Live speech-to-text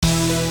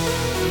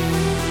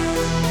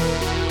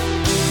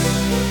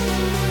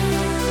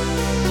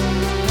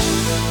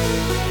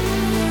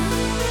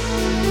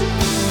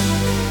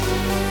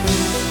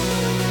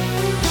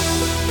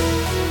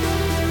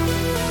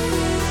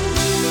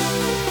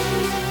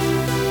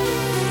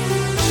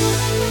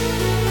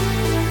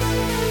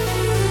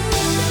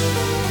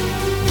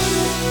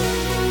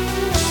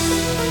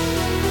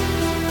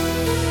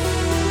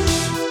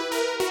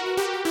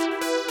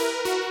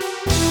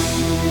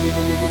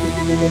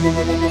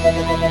Welcome to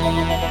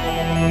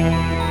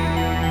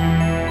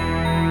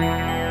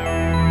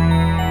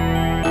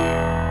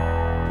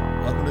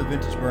the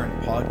Vintage Burn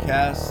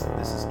Podcast.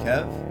 This is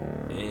Kev.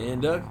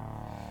 And Doug.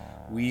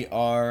 We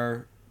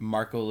are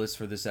Marco-less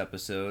for this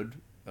episode,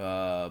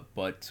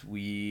 but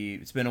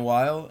it's been a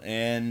while,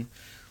 and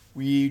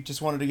we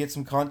just wanted to get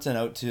some content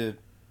out to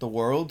the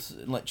world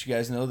and let you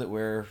guys know that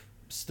we're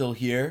still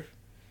here.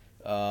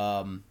 We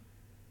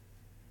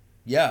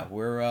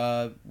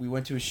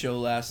went to a show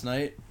last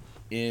night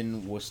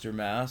in Worcester,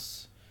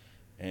 Mass,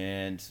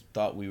 and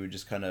thought we would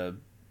just kind of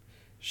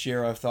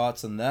share our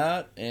thoughts on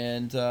that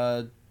and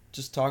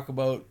just talk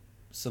about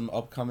some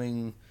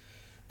upcoming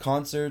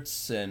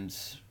concerts and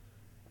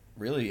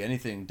really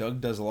anything.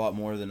 Doug does a lot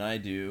more than I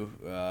do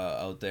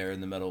out there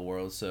in the metal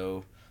world,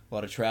 so a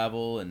lot of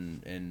travel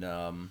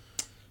and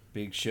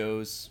big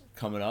shows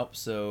coming up.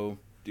 So,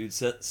 dude,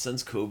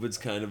 since COVID's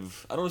kind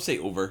of, I don't want to say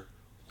over,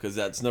 because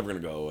that's never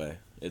going to go away.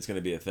 It's going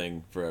to be a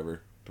thing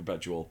forever,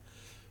 perpetual.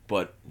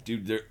 But,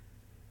 dude, there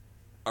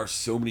are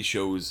so many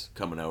shows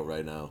coming out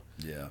right now.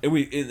 Yeah. And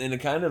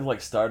it kind of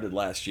like started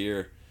last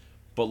year,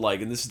 but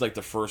and this is like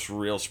the first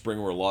real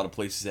spring where a lot of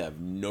places have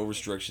no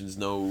restrictions,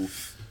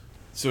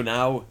 so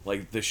now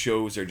the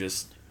shows are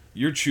just,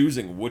 you're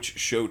choosing which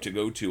show to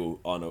go to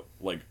on a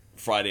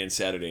Friday and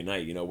Saturday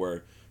night,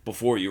 where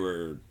before you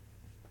were,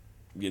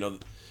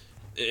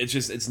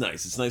 it's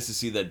nice. It's nice to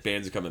see that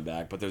bands are coming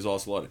back, but there's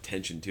also a lot of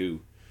tension too.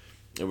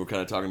 And we're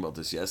kind of talking about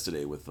this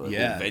yesterday with the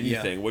venue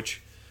thing,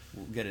 which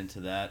we'll get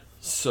into that.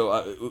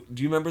 So,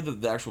 do you remember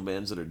the actual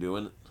bands that are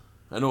doing it?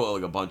 I know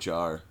a bunch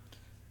are.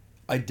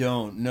 I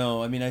don't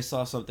know. I mean, I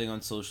saw something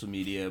on social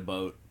media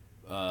about,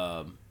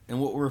 and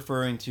what we're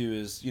referring to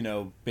is,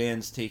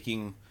 bands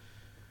taking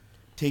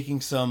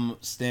some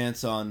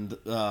stance on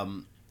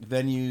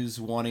venues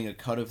wanting a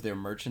cut of their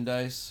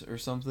merchandise or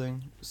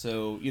something.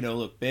 So,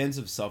 look, bands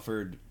have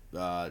suffered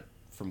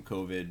from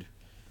COVID.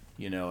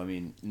 I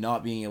mean,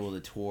 not being able to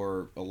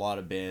tour, a lot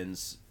of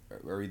bands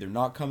are either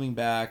not coming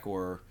back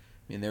or,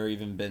 I mean, there have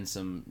even been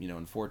some,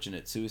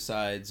 unfortunate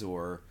suicides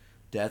or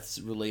deaths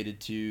related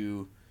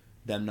to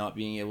them not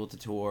being able to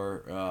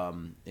tour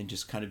and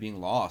just kind of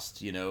being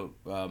lost,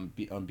 on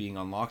being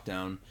on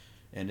lockdown.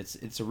 And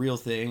it's a real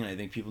thing, and I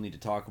think people need to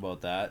talk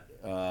about that.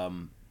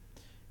 And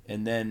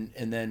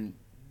then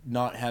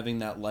not having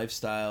that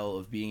lifestyle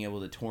of being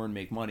able to tour and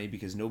make money,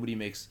 because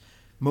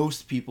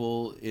most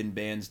people in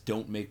bands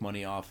don't make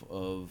money off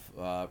of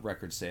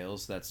record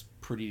sales. That's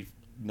pretty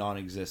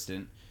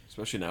non-existent.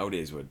 Especially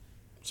nowadays with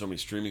so many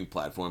streaming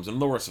platforms. I'm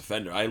the worst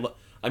offender. I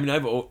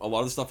have a lot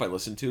of the stuff I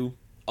listen to.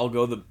 I'll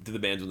go to the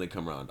bands when they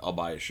come around. I'll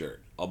buy a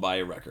shirt. I'll buy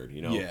a record,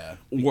 Yeah.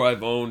 Or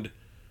I've owned,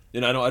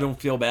 and I don't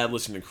feel bad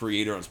listening to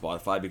Creator on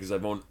Spotify because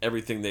I've owned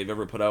everything they've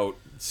ever put out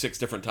 6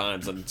 different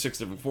times on 6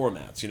 different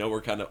formats.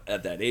 We're kind of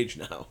at that age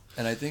now.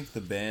 And I think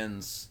the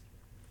bands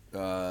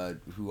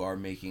who are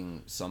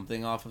making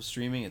something off of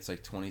streaming, it's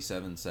like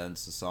 27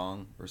 cents a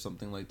song or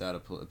something like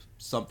that.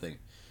 Something.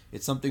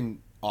 It's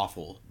something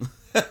awful.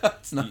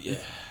 It's not. Yeah.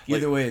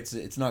 Either way,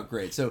 it's not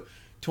great. So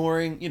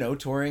touring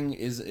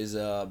is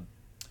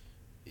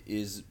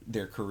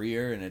their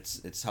career, and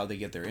it's how they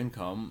get their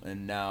income.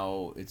 And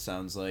now it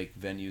sounds like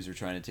venues are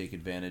trying to take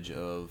advantage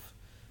of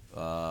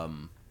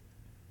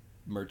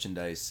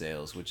merchandise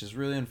sales, which is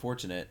really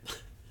unfortunate.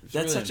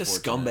 That's such a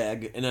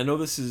scumbag. And I know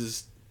this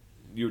is,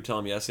 you were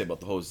telling me yesterday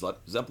about the whole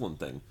Zeppelin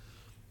thing.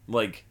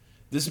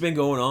 This has been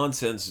going on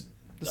since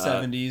the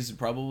 70s,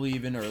 probably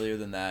even earlier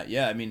than that.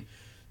 Yeah, I mean,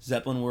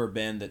 Zeppelin were a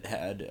band that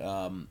had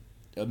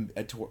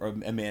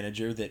a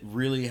manager that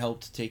really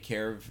helped take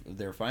care of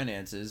their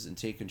finances and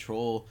take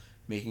control,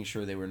 making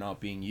sure they were not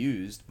being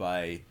used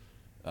by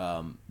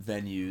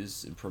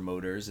venues and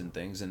promoters and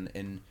things,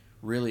 and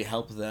really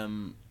help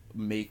them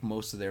make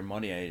most of their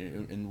money.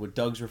 And what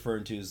Doug's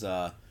referring to is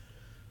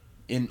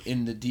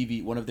in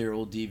the one of their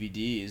old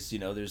DVDs,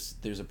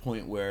 there's a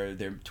point where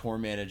their tour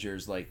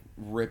manager's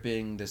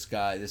ripping this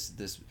guy, this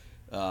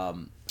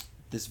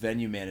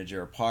venue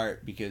manager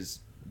apart because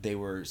they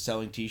were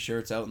selling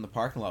T-shirts out in the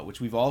parking lot, which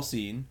we've all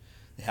seen.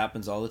 It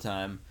happens all the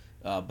time.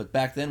 But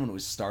back then, when it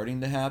was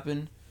starting to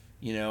happen,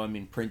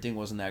 printing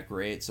wasn't that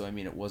great. So,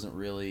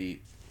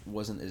 it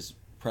wasn't as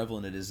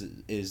prevalent as it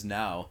is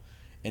now.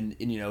 And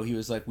he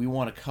was like, we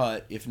want to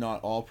cut, if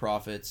not all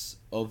profits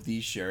of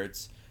these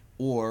shirts,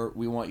 or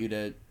we want you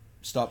to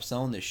stop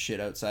selling this shit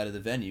outside of the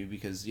venue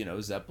because,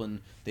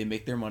 Zeppelin, they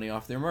make their money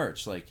off their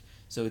merch.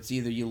 So it's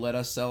either you let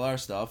us sell our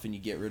stuff and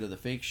you get rid of the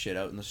fake shit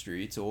out in the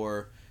streets,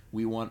 or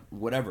we want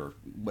whatever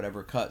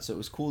cut. So it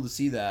was cool to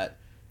see that,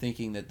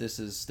 thinking that this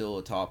is still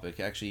a topic.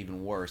 Actually,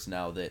 even worse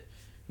now that,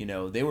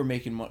 they were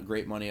making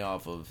great money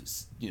off of,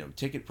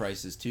 ticket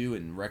prices too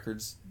and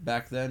records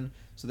back then.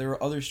 So there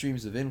were other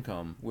streams of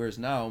income. Whereas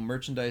now,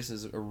 merchandise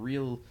is a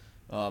real,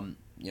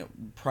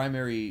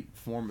 primary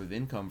form of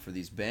income for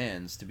these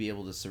bands to be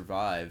able to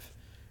survive.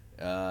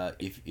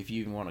 If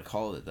you even want to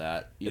call it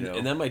that, know.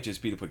 And that might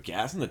just be to put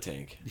gas in the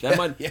tank. That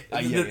might.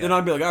 Then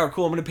I'd be like, all right,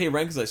 cool. I'm going to pay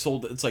rent because I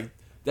sold. It's like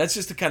That's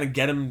just to kind of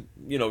get him,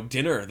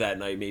 dinner that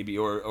night maybe,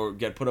 or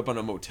get put up on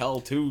a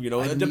motel too,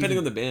 depending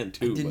on the band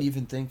too. I didn't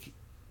even think,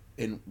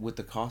 with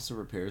the cost of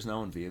repairs now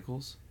on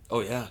vehicles.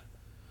 Oh yeah.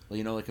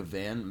 Well, like a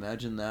van.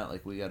 Imagine that.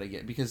 Like we gotta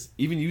get, because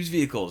even used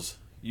vehicles,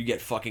 you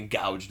get fucking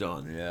gouged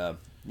on. Yeah.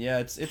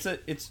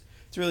 It's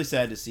really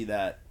sad to see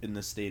that in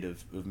the state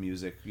of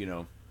music.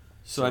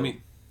 So I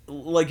mean,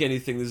 like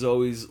anything, there's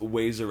always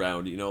ways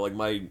around. Like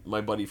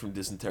my buddy from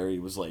Dysentery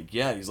was like,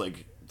 yeah, he's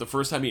like, the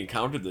first time he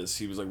encountered this,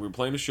 he was like, we were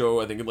playing a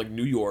show, I think in like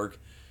New York,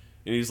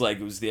 and he's like,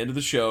 it was the end of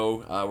the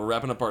show, we're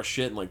wrapping up our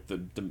shit, and like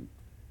the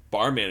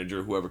bar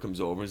manager, whoever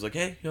comes over, he's like,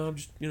 hey, I'm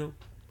just,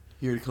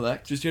 here to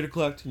collect? Just here to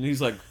collect. And he's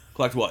like,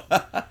 collect what?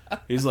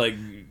 he's like,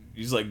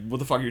 what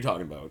the fuck are you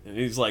talking about? And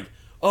he's like,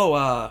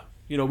 oh,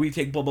 we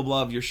take blah blah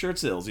blah of your shirt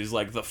sales. He's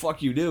like, the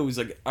fuck you do? He's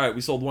like, all right,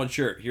 we sold one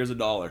shirt, here's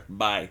 $1,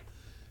 bye.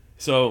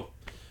 So,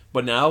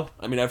 but now,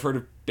 I mean, I've heard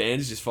of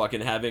bands just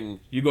fucking having,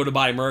 you go to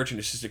buy merch and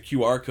it's just a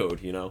QR code,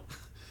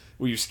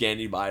 where you scan,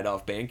 you buy it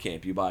off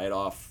Bandcamp, you buy it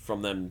off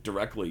from them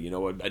directly, a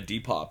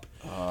Depop.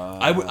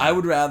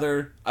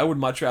 I would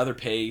much rather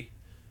pay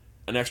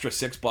an extra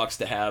 $6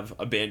 to have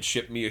a band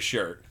ship me a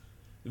shirt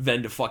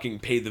than to fucking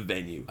pay the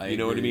venue. You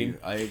know what I mean?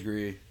 I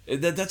agree.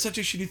 That's such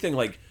a shitty thing.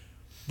 Like,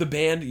 the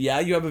band, yeah,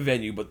 you have a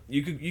venue, but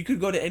you could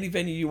go to any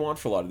venue you want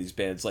for a lot of these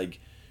bands. Like,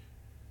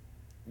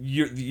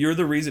 you're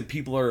the reason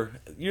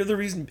you're the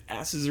reason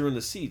asses are in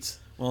the seats.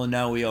 Well, and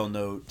now we all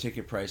know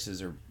ticket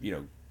prices are,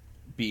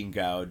 being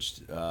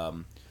gouged.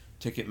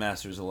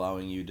 Ticketmaster's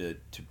allowing you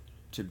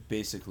to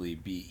basically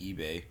be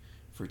eBay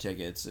for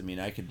tickets. I mean,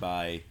 I could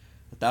buy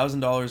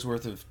 $1,000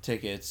 worth of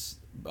tickets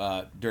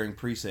during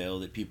pre-sale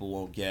that people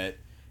won't get,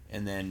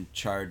 and then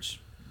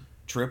charge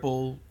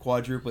triple,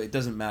 quadruple. It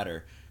doesn't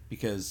matter,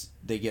 because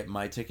they get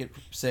my ticket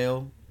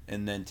sale,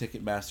 and then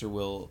Ticketmaster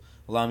will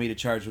allow me to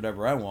charge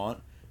whatever I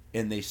want,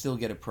 and they still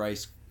get a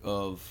price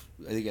of,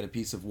 they get a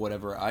piece of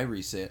whatever I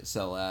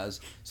resell as,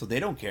 so they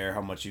don't care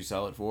how much you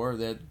sell it for.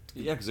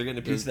 Because they're getting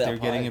a piece of that. They're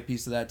getting a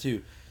piece of that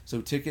too. So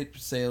ticket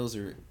sales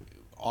are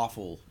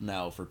awful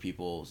now for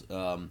people.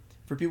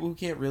 For people who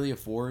can't really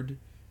afford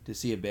to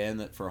see a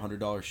band that for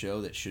 $100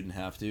 show that shouldn't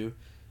have to. I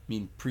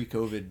mean,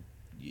 pre-COVID,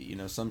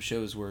 some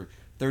shows were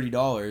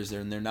 $30,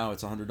 and now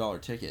it's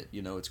 $100 ticket.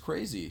 It's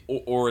crazy.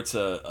 Or it's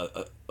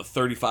a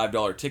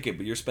 $35 ticket,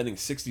 but you're spending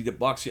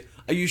 $60.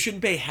 You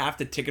shouldn't pay half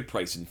the ticket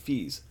price in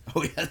fees.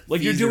 Oh yeah,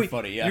 like fees are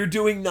funny. Yeah, you're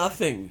doing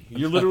nothing.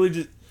 You're literally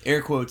just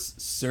air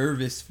quotes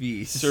service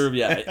fees.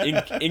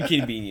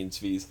 Inconvenience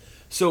fees.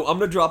 So I'm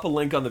gonna drop a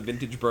link on the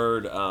Vintage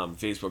Bird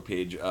Facebook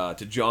page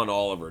to John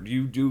Oliver. Do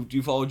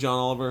you follow John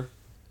Oliver?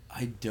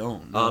 I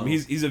don't know.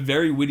 He's a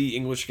very witty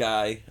English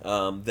guy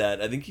that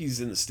I think he's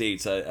in the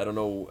States. I don't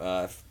know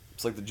if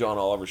it's like the John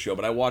Oliver show,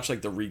 but I watch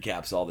like the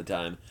recaps all the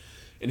time,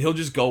 and he'll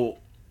just go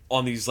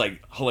on these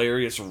like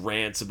hilarious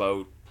rants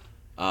about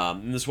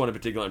and this one in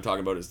particular I'm talking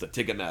about is the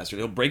Ticketmaster.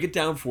 And he'll break it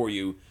down for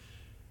you,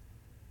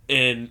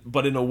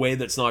 but in a way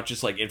that's not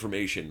just like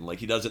information. Like,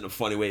 he does it in a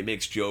funny way,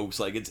 makes jokes.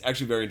 Like, it's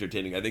actually very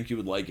entertaining. I think you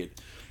would like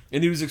it.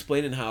 And he was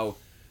explaining how,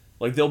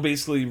 like, they'll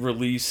basically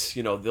release,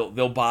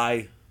 they'll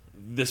buy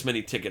this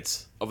many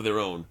tickets of their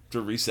own to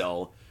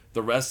resell.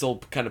 The rest they'll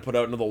kind of put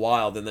out into the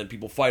wild, and then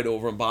people fight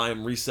over them, buy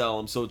them, resell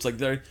them. So it's like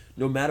they're,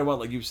 no matter what,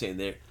 like you were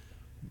saying,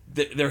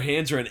 their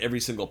hands are in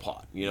every single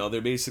pot. They're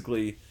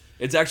basically,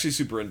 it's actually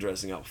super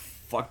interesting how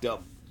fucked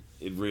up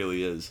it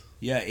really is.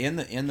 Yeah, and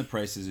the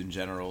prices in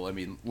general. I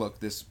mean, look,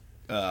 this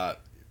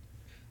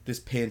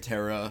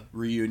Pantera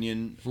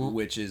reunion,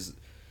 which is,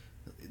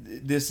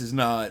 this is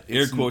not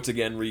air quotes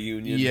again,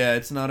 reunion. Yeah,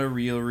 it's not a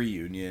real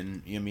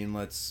reunion. I mean,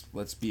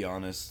 let's be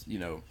honest.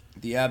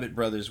 The Abbott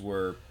brothers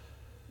were,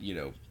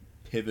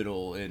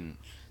 pivotal in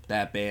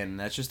that band, and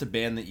that's just a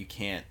band that you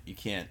can't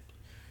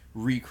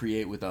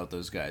recreate without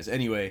those guys.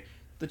 Anyway,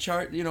 the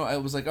chart, I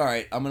was like, all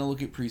right, I'm gonna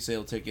look at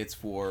pre-sale tickets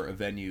for a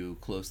venue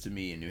close to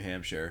me in New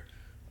Hampshire.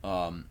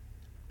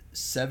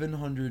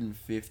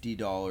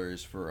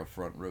 $750 for a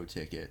front row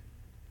ticket,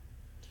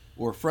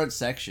 or front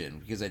section,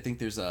 because I think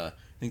they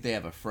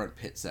have a front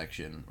pit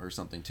section or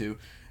something too.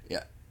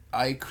 Yeah,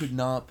 I could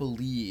not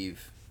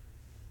believe.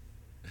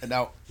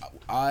 Now,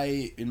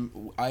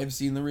 I've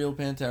seen the real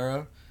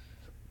Pantera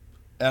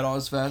at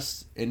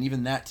Ozfest, and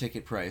even that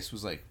ticket price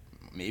was like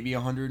maybe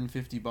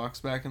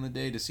 $150 back in the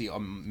day to see an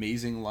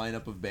amazing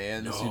lineup of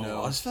bands.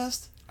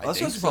 Ozfest?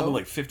 Ozfest was probably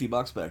like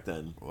 $50 back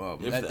then. Well,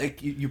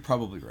 you're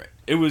probably right.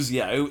 It was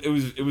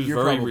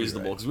very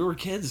reasonable because we were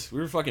kids. We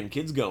were fucking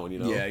kids going.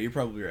 Yeah, you're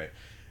probably right.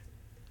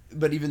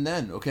 But even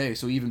then, okay,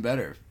 so even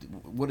better.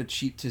 What a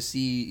cheap to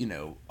see,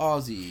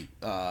 Ozzy,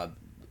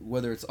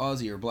 whether it's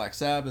Ozzy or Black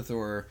Sabbath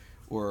or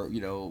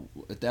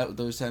at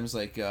those times,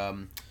 like,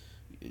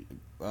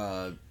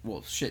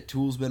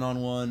 Tool's been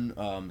on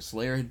one,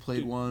 Slayer had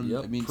played one.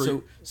 Yep, I mean,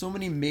 so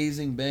many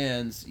amazing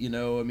bands,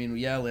 I mean,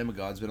 yeah, Lamb of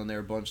God's been on there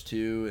a bunch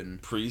too,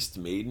 and Priest,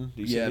 Maiden.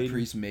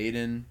 Priest,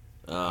 Maiden.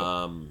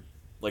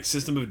 Like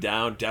System of a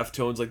Down,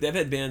 Deftones, like they've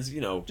had bands,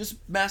 just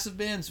massive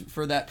bands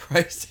for that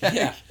price tag.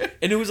 Yeah,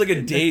 and it was like a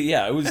day.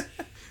 Yeah, it was,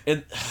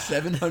 and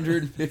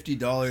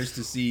 $750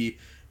 to see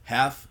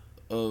half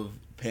of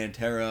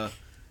Pantera,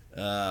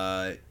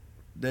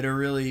 that are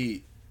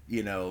really,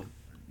 you know,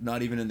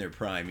 not even in their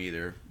prime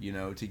either, you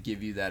know, to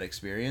give you that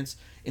experience.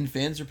 And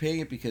fans are paying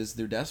it because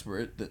they're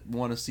desperate, that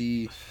want to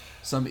see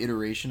some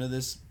iteration of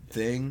this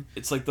thing.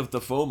 It's like the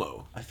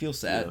FOMO. I feel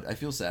sad. Yeah. I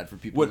feel sad for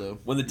people, though.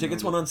 When the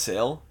tickets went on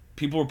sale,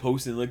 people were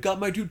posting like, "Got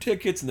my 2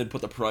 tickets," and then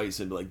put the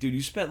price and be like, "Dude,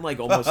 you spent like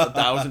almost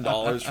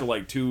 $1,000 for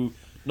like 2,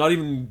 not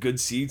even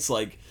good seats."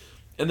 Like,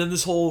 and then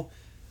this whole,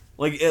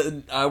 like,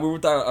 we were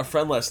with a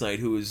friend last night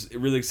who was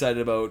really excited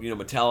about, you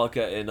know,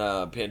 Metallica and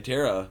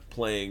Pantera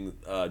playing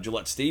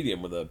Gillette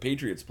Stadium where the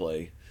Patriots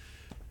play.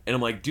 And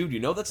I'm like, dude, you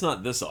know that's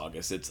not this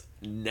August. It's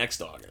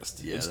next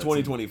August. Yeah, it's that's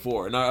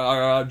 2024. And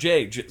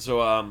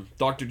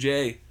Dr.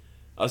 J,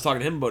 I was talking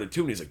to him about it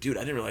too, and he's like, dude,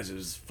 I didn't realize it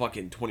was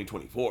fucking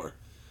 2024.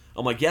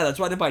 I'm like, yeah, that's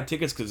why I didn't buy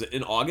tickets, because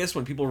in August,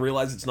 when people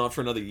realize it's not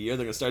for another year,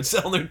 they're going to start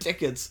selling their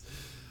tickets.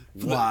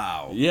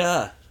 Wow.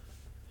 Yeah.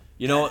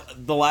 You know,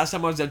 the last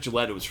time I was at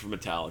Gillette, it was for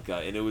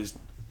Metallica, and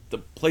the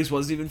place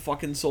wasn't even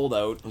fucking sold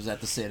out. Was that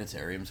the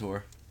Sanitarium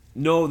tour?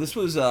 No, this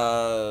was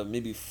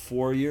maybe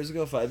 5 years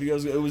ago.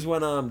 It was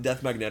when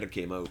Death Magnetic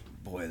came out.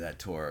 Boy, that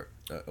tour.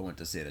 I went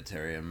to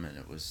Sanitarium, and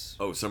it was...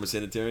 Oh, Summer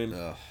Sanitarium?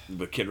 Ugh.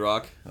 But Kid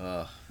Rock?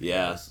 Yeah.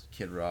 Yeah. It was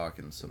Kid Rock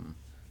and some...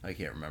 I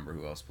can't remember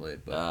who else played,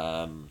 but...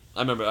 I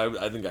remember,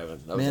 I think I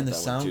was Man, at the that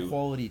sound one too.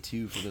 quality,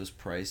 too, for those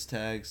price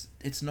tags,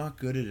 it's not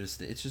good at us.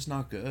 It's just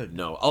not good.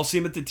 No, I'll see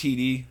him at the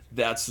TD.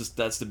 That's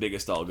the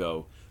biggest I'll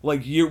go.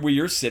 Like, where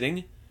you're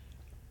sitting...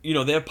 You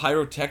know, they have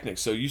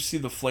pyrotechnics, so you see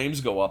the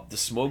flames go up, the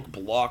smoke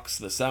blocks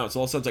the sound. So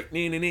all of a sudden it's like...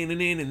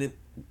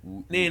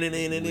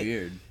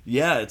 Weird.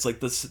 Yeah, it's like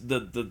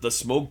the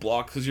smoke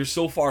block, because you're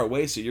so far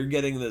away, so you're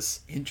getting this...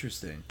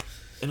 Interesting.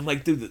 And I'm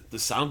like, dude, the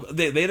sound...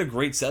 They had a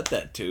great set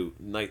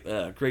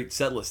great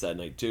set list that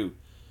night, too.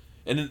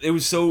 And it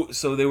was so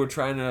they were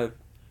trying to...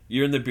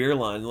 You're in the beer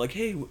line, like,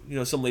 hey, you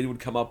know, some lady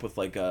would come up with,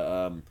 like,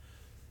 a...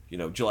 you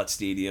know, Gillette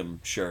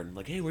Stadium shirt. And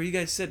like, hey, where are you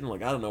guys sitting?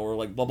 Like, I don't know. We're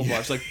like, blah, blah, blah.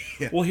 She's like,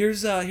 Yeah. well,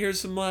 here's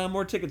some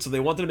more tickets. So they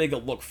wanted to make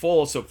it look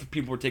full. So if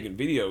people were taking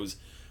videos,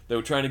 they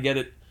were trying to get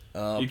it...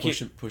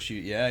 Pushing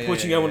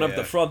everyone up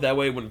the front. That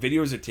way, when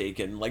videos are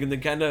taken, like, and then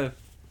kind of...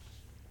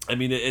 I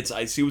mean,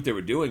 I see what they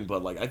were doing,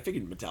 but, like, I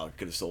figured Metallica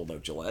could have sold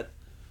out Gillette.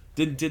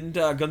 Didn't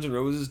Guns N'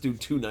 Roses do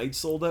 2 nights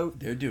sold out?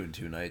 They're doing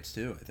 2 nights,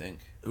 too, I think.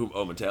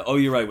 Metallica. Oh,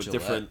 you're right, with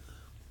Gillette.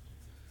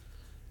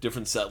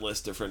 different set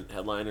lists, different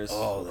headliners.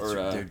 Oh, that's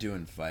right. They're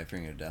doing Five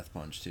Finger Death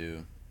Punch,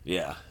 too.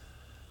 Yeah.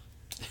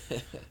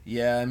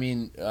 Yeah, I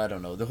mean, I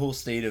don't know. The whole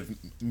state of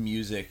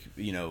music,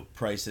 you know,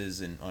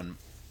 prices and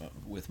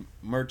with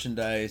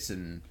merchandise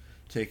and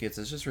tickets,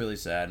 it's just really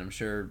sad. I'm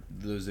sure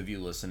those of you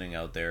listening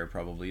out there are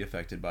probably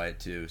affected by it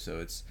too. So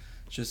it's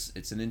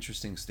an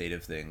interesting state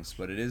of things.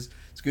 But it's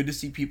good to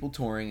see people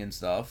touring and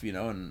stuff, you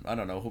know, and I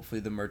don't know,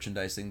 hopefully the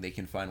merchandise thing, they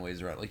can find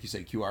ways around. Like you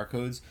said, QR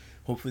codes.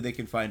 Hopefully they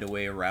can find a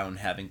way around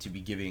having to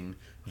be giving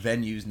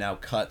venues now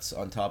cuts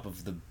on top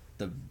of the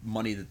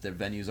money that their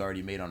venues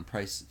already made on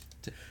price.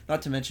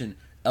 Not to mention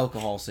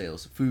alcohol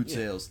sales, food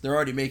sales. They're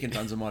already making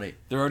tons of money.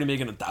 They're already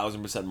making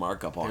 1,000%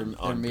 markup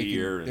on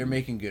beer. They're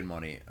making good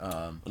money.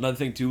 Another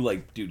thing too,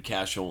 like, dude,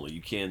 cash only.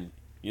 You can,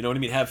 you know what I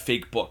mean? Have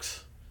fake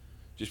books.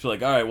 Just be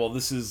like, all right, well,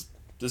 this is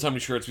how many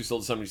shirts we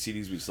sold, this is how many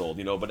CDs we sold,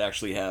 you know, but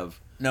actually have...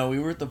 No, we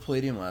were at the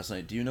Palladium last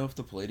night. Do you know if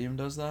the Palladium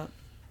does that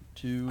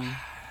to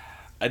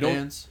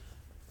bands?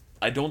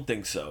 I don't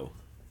think so,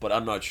 but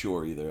I'm not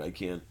sure either. I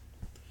can't...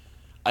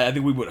 I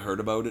think we would have heard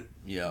about it.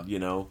 Yeah. You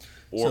know?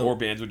 Or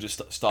bands would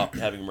just stop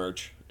having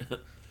merch.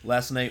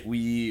 Last night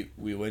we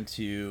went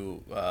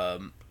to...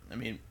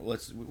 we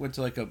went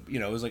to like a... You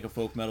know, it was like a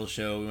folk metal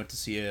show. We went to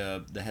see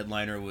the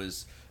headliner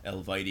was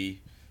Elvite,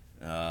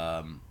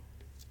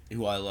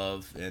 who I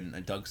love,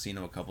 and Doug's seen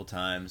him a couple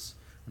times.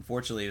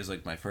 Unfortunately, it was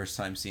like my first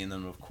time seeing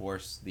them. Of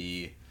course,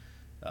 the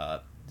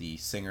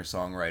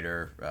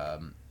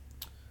singer-songwriter...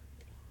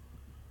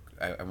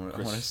 I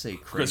want to say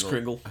Chris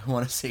Kringle. I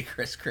want to say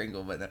Chris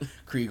Kringle, but no,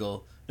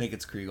 Kriegel. I think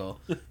it's Kriegel.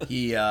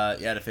 He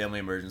had a family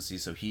emergency,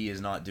 so he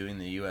is not doing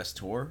the U.S.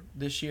 tour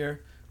this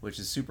year, which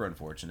is super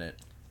unfortunate.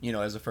 You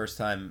know, as a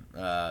first-time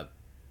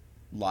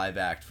live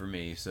act for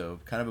me, so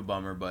kind of a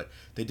bummer. But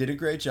they did a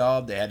great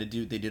job. They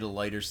did a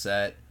lighter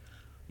set.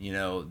 You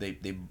know, they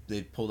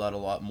pulled out a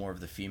lot more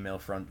of the female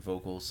front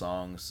vocal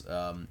songs.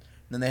 Then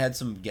they had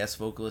some guest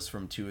vocalists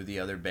from 2 of the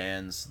other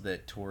bands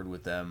that toured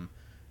with them.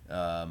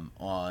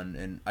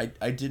 And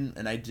I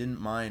didn't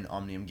mind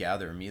Omnium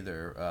Gatherum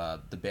either.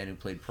 The band who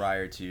played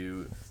prior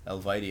to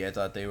Elvite, I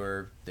thought they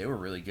were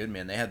really good,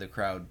 man. They had the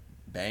crowd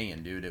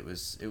banging, dude. It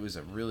was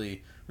a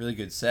really, really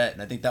good set,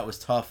 and I think that was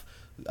tough.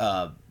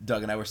 Doug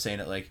and I were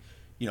saying it, like,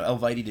 you know,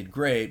 Elvite did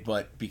great,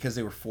 but because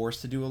they were forced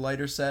to do a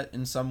lighter set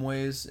in some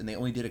ways, and they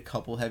only did a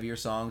couple heavier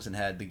songs and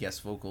had the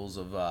guest vocals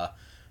of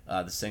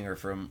the singer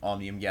from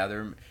Omnium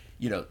Gatherum,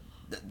 you know,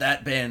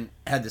 that band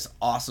had this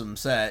awesome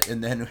set,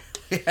 and then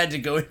we had to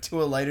go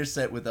into a lighter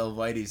set with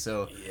Elvite.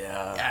 So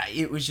yeah,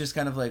 it was just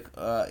kind of like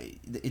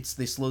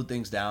they slowed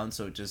things down.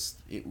 So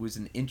it was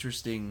an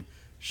interesting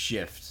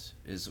shift,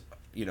 is,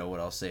 you know, what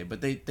I'll say.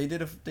 But they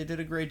did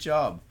a great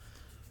job.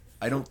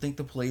 I don't think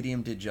the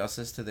Palladium did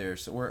justice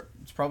to or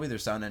it's probably their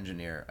sound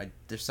engineer.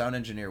 Their sound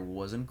engineer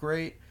wasn't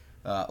great.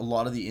 A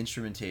lot of the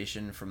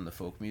instrumentation from the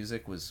folk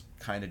music was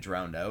kind of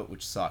drowned out,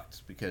 which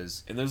sucked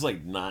because. And there's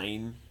like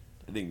nine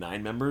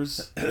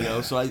members, you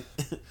know. So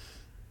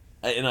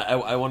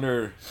I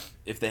wonder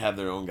if they have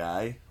their own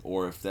guy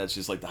or if that's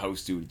just like the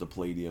house dude at the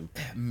Palladium.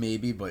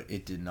 Maybe, but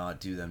it did not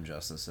do them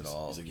justice at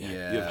all. Like,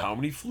 yeah. You have how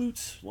many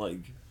flutes? Like.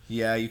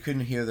 Yeah, you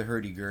couldn't hear the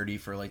hurdy-gurdy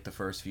for like the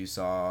first few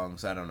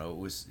songs. I don't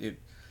know.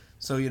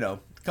 So a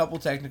couple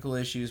technical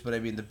issues, but I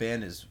mean the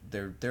band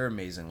they're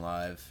amazing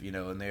live,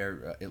 and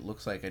they're it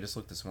looks like I just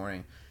looked this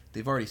morning,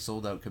 they've already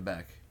sold out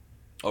Quebec.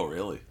 Oh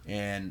really?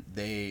 And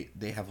they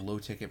have low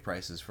ticket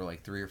prices for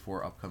like 3 or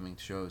 4 upcoming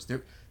shows.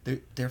 They're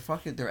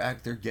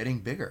getting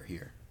bigger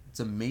here.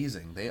 It's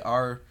amazing.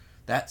 The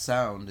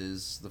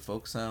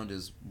folk sound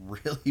is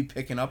really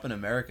picking up in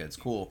America. It's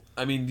cool.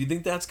 I mean, do you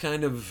think that's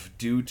kind of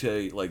due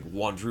to like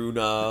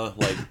Wandruna,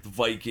 like the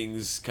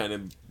Vikings kind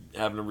of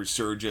having a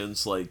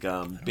resurgence, like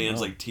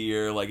bands like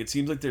Tyr? Like it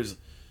seems like there's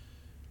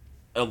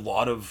a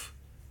lot of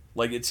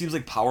it seems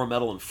like power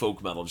metal and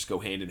folk metal just go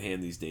hand in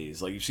hand these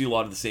days. Like you see a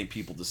lot of the same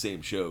people at the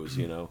same shows,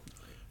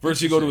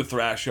 First you go to a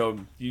thrash show,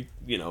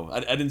 I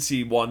didn't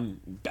see one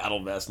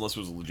battle vest unless it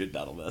was a legit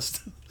battle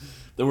vest.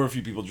 There were a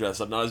few people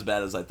dressed up, not as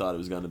bad as I thought it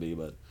was going to be,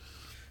 but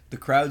the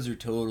crowds are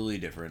totally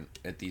different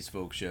at these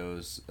folk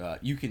shows.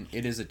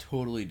 It is a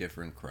totally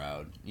different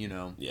crowd,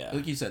 Yeah.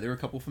 Like you said, there were a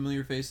couple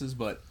familiar faces,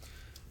 but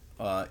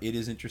it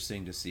is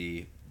interesting to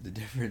see the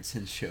difference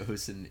in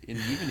shows and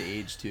even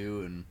age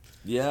too, and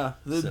yeah,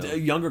 the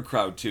younger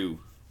crowd too.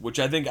 Which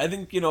I think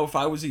if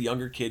I was a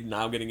younger kid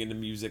now getting into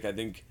music, I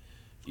think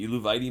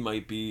Eluvite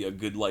might be a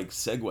good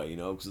segue,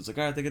 because it's like,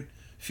 all right, they get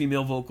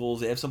female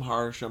vocals, they have some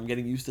harsh. I'm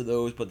getting used to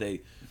those, but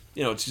they.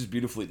 It's just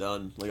beautifully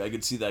done. Like I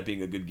could see that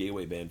being a good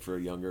gateway band for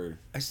a younger.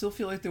 I still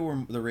feel like the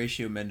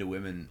ratio men to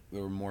women.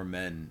 There were more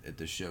men at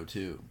this show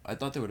too. I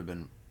thought there would have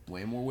been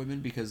way more women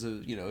because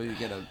of you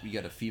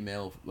got a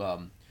female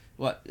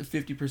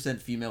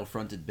 50% female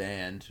fronted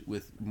band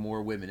with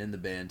more women in the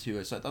band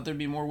too. So I thought there'd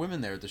be more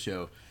women there at the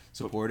show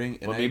supporting.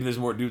 Well, maybe there's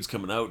more dudes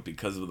coming out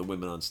because of the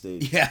women on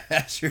stage. Yeah,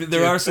 that's true.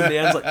 There are some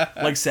bands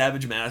like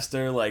Savage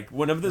Master. Like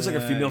whenever there's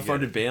a female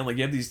fronted band,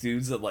 you have these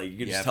dudes that you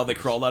can just tell they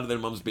crawled out of their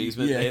mom's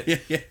basement.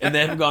 And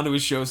they haven't gone to a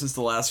show since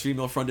the last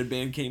female fronted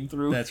band came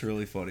through. That's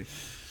really funny.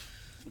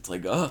 It's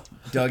like,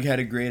 Doug had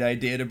a great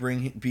idea to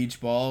bring beach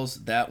balls.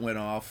 That went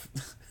off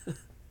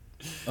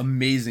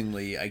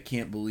amazingly. I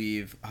can't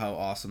believe how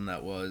awesome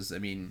that was. I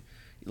mean,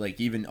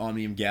 even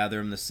Omnium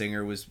Gatherum, the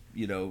singer was,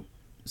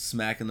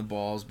 smacking the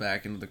balls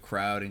back into the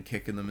crowd and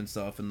kicking them and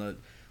stuff, and the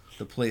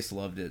place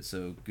loved it.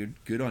 So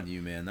good on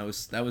you, man.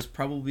 That was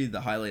probably the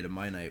highlight of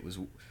my night was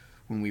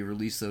when we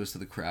released those to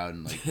the crowd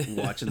and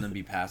watching them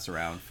be passed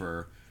around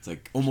for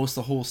almost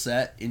the whole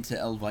set into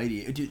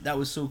Eluvite. Dude, that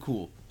was so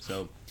cool.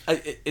 So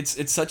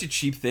it's such a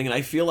cheap thing, and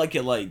I feel like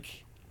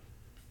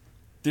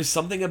there's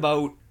something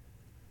about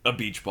a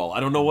beach ball. I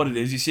don't know what it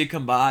is. You see it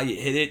come by, you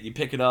hit it, you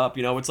pick it up.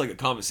 It's like a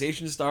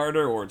conversation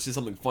starter, or it's just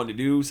something fun to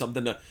do,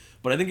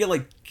 But I think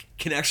it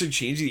can actually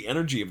change the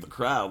energy of the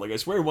crowd. I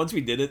swear, once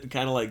we did it,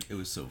 kind of it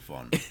was so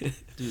fun,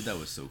 dude. That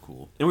was so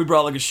cool. And we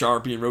brought a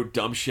Sharpie and wrote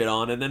dumb shit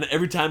on it. And then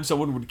every time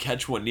someone would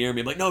catch one near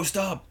me, I'm like, no,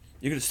 stop!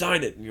 You're gonna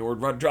sign it, or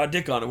draw a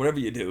dick on it, whatever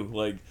you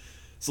do.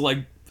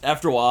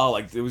 After a while,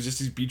 it was just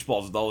these beach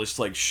balls with all this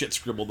shit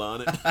scribbled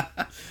on it.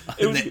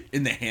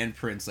 In the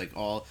handprints,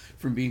 all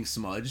from being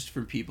smudged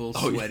from people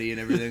sweaty and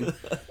everything.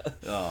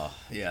 Oh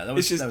yeah, that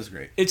was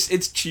great.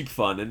 It's cheap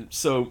fun, and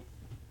so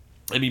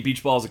I mean,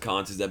 beach balls and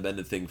concerts have been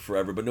a thing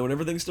forever, but no one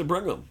ever thinks to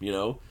bring them.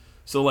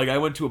 So I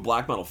went to a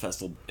black metal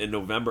festival in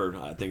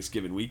November,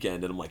 Thanksgiving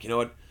weekend, and I'm like, you know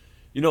what?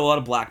 A lot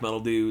of black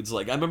metal dudes.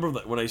 I remember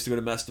when I used to go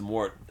to Messe de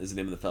Mort, is the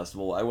name of the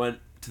festival. I went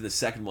to the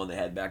second one they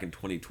had back in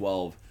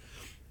 2012.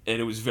 And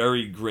it was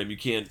very grim. You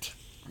can't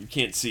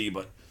see,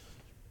 but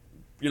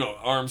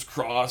arms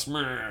crossed.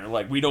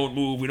 We don't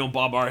move. We don't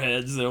bob our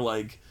heads. They're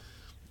like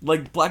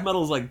black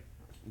metal is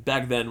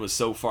back then was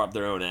so far up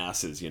their own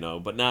asses,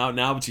 But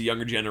now it's a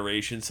younger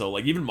generation. So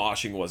even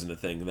moshing wasn't a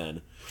thing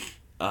then.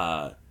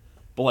 But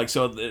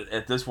so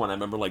at this one, I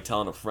remember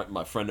telling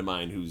my friend of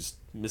mine who's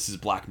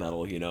Mrs. Black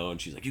Metal, and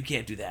she's like, you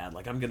can't do that.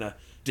 I'm gonna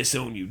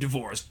disown you,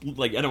 divorce.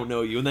 I don't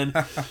know you. And then.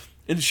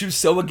 And she was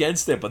so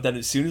against it, but then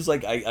as soon as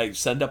I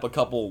send up a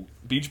couple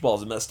beach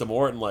balls and Messe de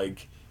Mort and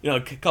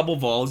a couple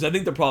volleys, I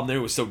think the problem there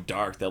was so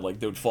dark that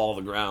they would fall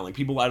to the ground.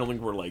 People I don't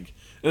think were and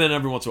then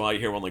every once in a while you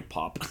hear one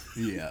pop.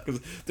 Yeah,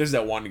 because there's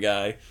that one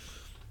guy.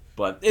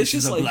 But it's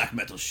just a black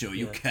metal show.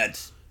 You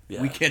can't.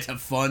 Yeah. We can't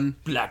have fun.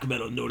 Black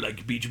metal, no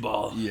beach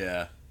ball.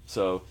 Yeah.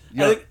 So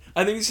yeah.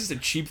 I think it's just a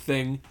cheap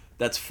thing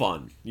that's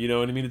fun. You know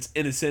what I mean? It's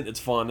innocent, it's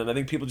fun, and I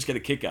think people just get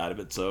a kick out of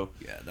it. So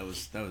yeah, that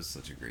was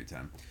such a great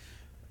time.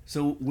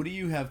 So what do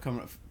you have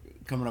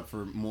coming up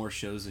for more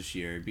shows this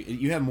year?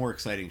 You have more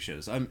exciting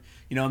shows. I'm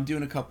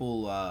doing a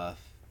couple.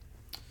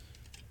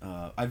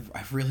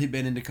 I've really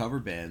been into cover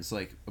bands.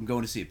 I'm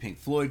going to see a Pink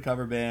Floyd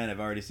cover band. I've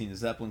already seen a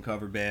Zeppelin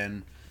cover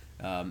band,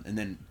 and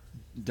then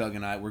Doug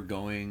and I were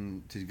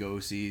going to go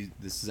see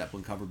this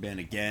Zeppelin cover band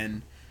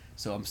again,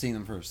 so I'm seeing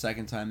them for a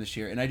second time this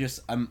year, and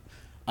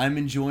I'm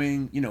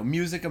enjoying,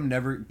 music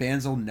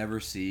bands I'll never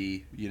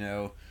see,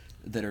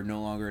 that are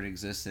no longer in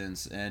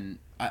existence, and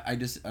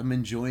I'm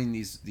enjoying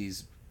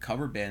these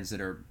cover bands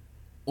that are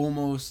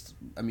almost,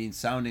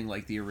 sounding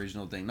like the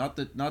original thing, not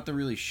the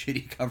really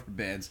shitty cover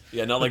bands.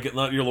 Yeah,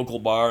 not your local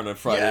bar on a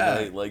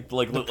Friday night, like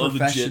the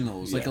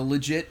professionals, legit, like a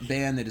legit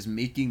band that is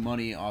making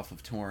money off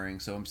of touring.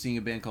 So I'm seeing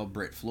a band called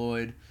Brit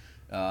Floyd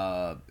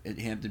at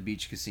Hampton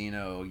Beach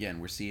Casino. Again,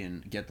 we're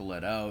seeing Get the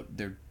Let Out.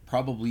 They're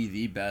probably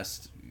the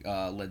best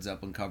Led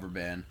Zeppelin cover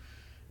band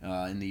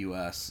in the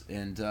U.S.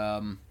 And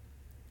I'm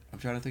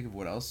trying to think of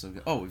what else.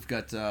 We've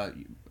got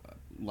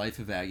Life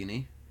of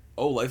Agony.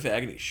 Oh, Life of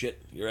Agony.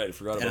 Shit, you're right. I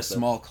forgot about that. At a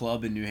small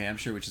club in New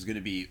Hampshire, which is going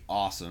to be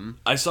awesome.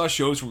 I saw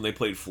shows when they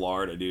played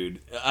Florida, dude.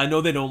 I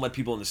know they don't let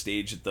people on the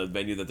stage at the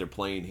venue that they're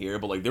playing here,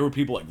 but like there were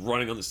people like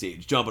running on the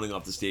stage, jumping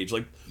off the stage.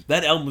 Like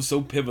that album was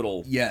so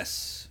pivotal.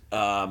 Yes.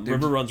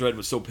 River Runs Red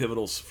was so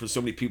pivotal for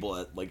so many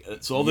people.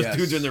 So all those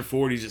dudes are in their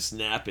 40s just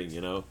snapping,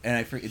 And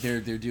I forget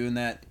they're doing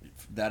that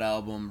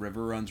album,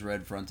 River Runs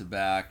Red, front to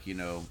back.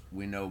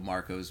 We know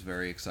Marco's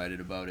very excited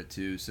about it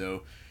too.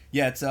 So.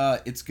 Yeah,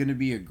 it's gonna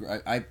be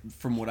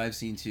from what I've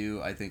seen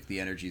too. I think the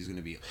energy is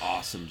gonna be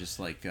awesome.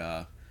 Just like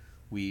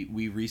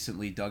we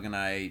recently, Doug and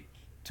I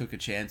took a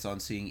chance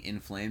on seeing In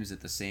Flames at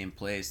the same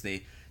place.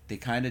 They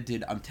kind of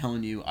did. I'm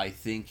telling you, I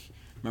think.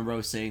 Remember I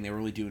was saying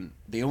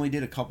they only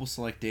did a couple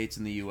select dates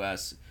in the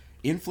U.S.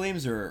 In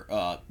Flames are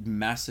a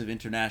massive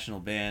international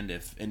band.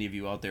 If any of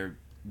you out there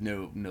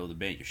know the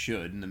band, you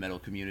should, in the metal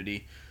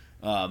community.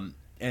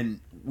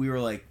 And we were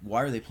like,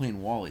 why are they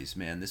playing Wally's,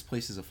 man? This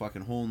place is a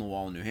fucking hole in the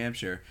wall in New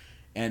Hampshire.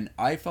 And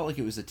I felt like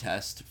it was a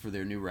test for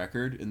their new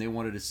record, and they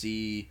wanted to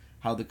see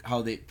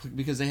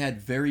because they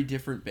had very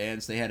different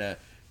bands. They had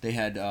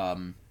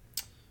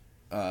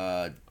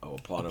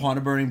Upon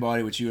a Burning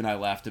Body, which you and I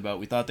laughed about.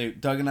 We thought they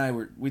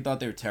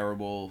were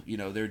terrible.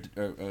 They're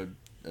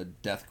a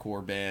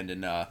deathcore band,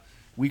 and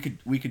we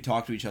could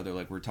talk to each other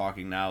like we're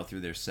talking now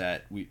through their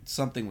set.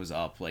 Something was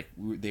up. Like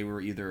they were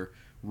either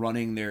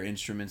running their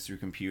instruments through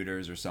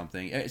computers or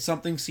something.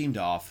 Something seemed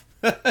off.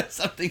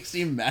 Something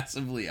seemed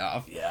massively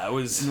off. Yeah, it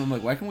was. And I'm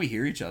like, why can we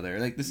hear each other?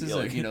 Like this is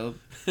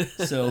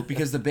So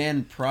because the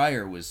band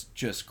prior was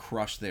just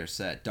crushed their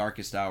set.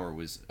 Darkest Hour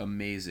was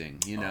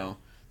amazing.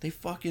 They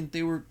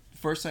were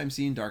first time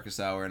seeing Darkest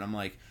Hour, and I'm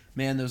like,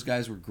 man, those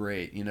guys were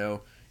great.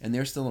 And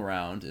they're still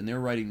around, and they're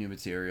writing new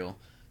material.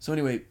 So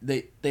anyway,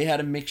 they had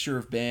a mixture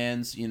of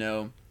bands.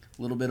 A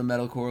little bit of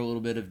metalcore, a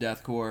little bit of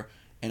deathcore.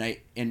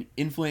 And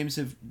In Flames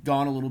have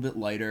gone a little bit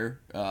lighter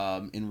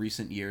in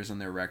recent years on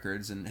their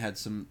records and had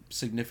some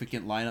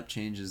significant lineup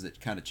changes that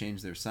kind of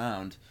changed their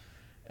sound.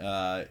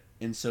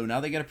 And so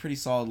now they got a pretty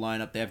solid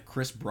lineup. They have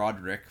Chris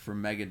Broderick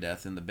from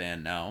Megadeth in the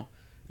band now.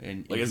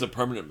 And as a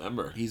permanent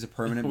member. He's a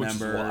permanent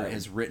member,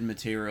 has written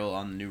material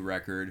on the new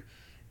record.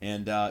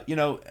 And,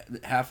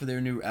 half of their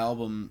new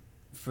album,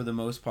 for the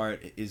most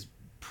part, is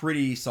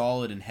pretty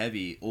solid and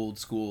heavy, old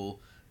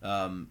school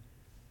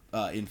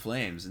In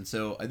Flames. And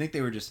so I think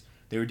they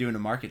were doing a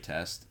market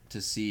test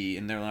to see,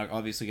 and they're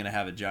obviously going to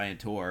have a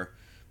giant tour,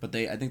 but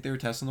I think they were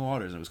testing the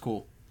waters, and it was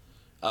cool.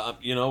 And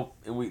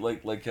we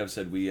like Kev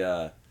said, we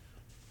felt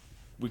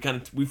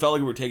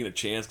like we were taking a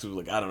chance because we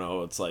were like, I don't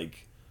know, it's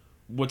like,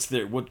 what's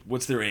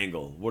their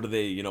angle? What are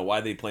they, why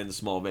are they playing the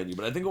small venue?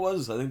 But I think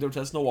they were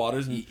testing the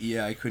waters. And...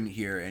 Yeah, I couldn't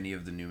hear any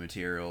of the new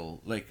material.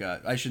 Like,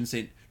 I shouldn't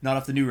say not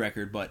off the new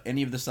record, but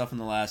any of the stuff in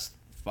the last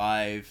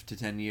 5 to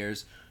 10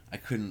 years, I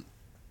couldn't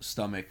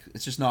stomach.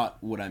 It's just not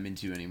what I'm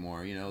into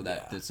anymore,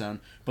 that sound.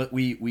 But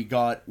we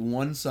got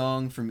one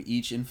song from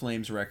each In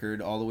Flames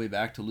record all the way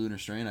back to Lunar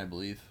Strain, I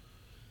believe.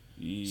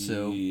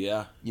 So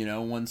yeah,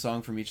 one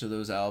song from each of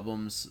those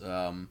albums.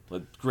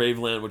 Like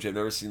Graveland, which I've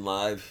never seen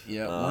live.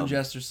 Yeah, one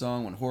Jester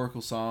song, one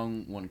Horacle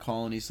song, one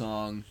Colony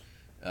song,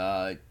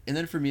 and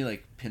then for me,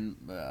 like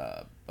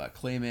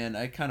Clayman,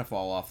 I kind of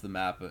fall off the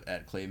map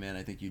at Clayman.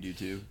 I think you do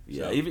too.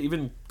 Yeah, so.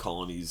 even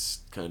Colony's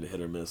kind of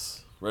hit or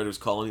miss. Right, it was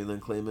Colony,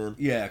 then Clayman.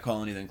 Yeah,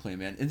 Colony, then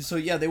Clayman. And so,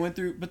 yeah, they went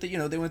through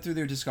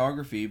their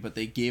discography, but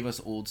they gave us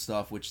old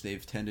stuff, which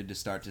they've tended to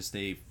start to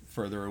stay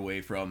further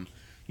away from,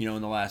 in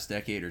the last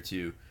decade or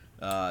two.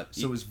 So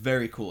it was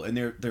very cool. And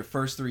their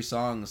first 3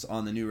 songs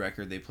on the new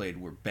record they played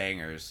were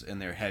bangers,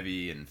 and they're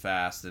heavy and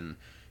fast. And,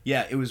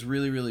 yeah, it was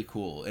really, really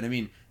cool.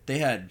 And, they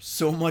had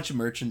so much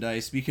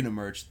merchandise. Speaking of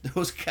merch,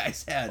 those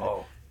guys had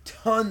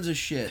tons of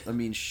shit.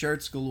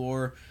 Shirts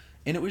galore.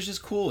 And it was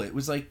just cool. It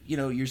was like,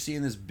 you're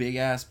seeing this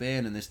big-ass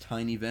band in this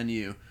tiny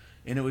venue,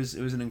 and it was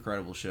an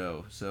incredible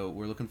show. So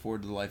we're looking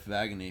forward to the Life of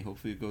Agony.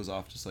 Hopefully it goes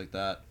off just like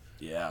that.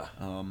 Yeah.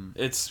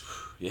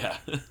 Yeah.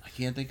 I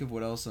can't think of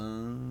what else.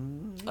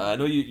 I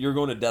know you're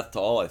going to Death to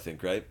All, I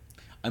think, right?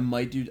 I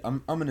might do.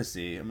 I'm gonna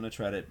see. I'm gonna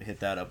try to hit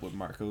that up with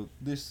Marco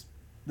this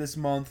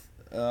month,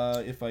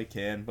 if I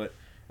can. But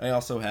I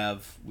also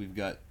we've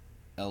got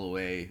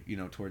LOA,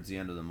 towards the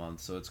end of the month,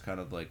 so it's kind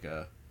of like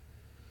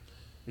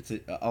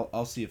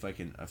I'll see if I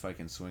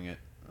can swing it.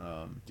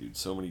 Dude,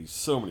 so many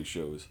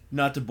shows.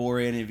 Not to bore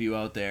any of you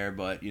out there,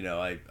 but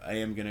I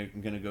am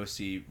gonna go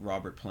see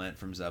Robert Plant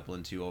from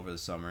Zeppelin 2 over the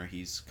summer.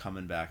 He's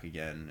coming back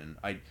again,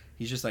 and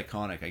he's just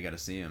iconic. I gotta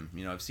see him.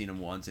 I've seen him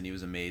once, and he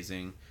was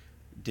amazing.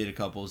 Did a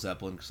couple of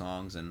Zeppelin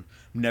songs, and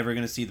I'm never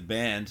gonna see the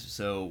band,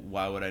 so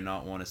why would I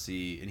not want to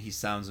see? And he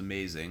sounds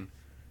amazing,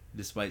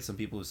 despite some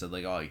people who said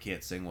like, oh, he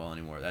can't sing well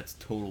anymore. That's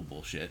total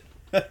bullshit.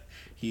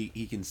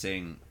 he can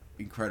sing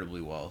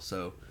incredibly well.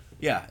 So.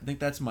 Yeah, I think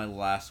that's my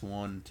last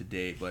one to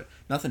date, but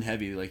nothing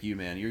heavy like you,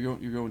 man. You're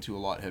going to a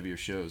lot heavier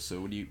shows.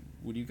 So what do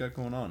you got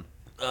going on?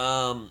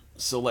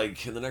 So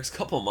like in the next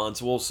couple of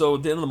months, so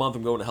at the end of the month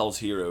I'm going to Hell's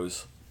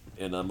Heroes,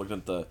 and I'm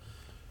looking at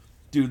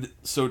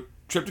so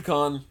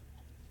Triptychon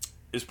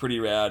is pretty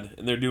rad,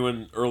 and they're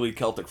doing early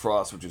Celtic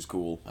Frost, which is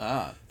cool.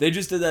 They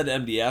just did that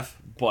at MDF,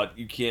 but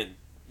you can't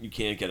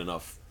get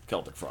enough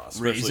Celtic Frost,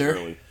 especially Razor?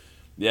 early.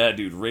 Yeah,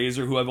 dude,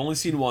 Razor, who I've only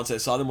seen once. I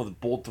saw them with a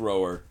Bolt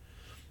Thrower.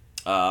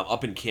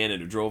 Up in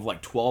Canada, drove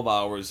like 12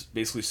 hours,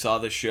 basically saw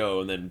the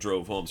show and then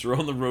drove home. So we're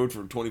on the road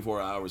for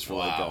 24 hours for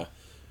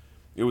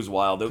it was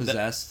wild.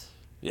 Possessed?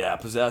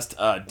 Possessed.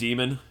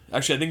 Demon.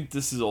 Actually, I think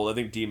this is old. I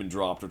think Demon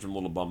dropped, which I'm a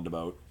little bummed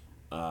about.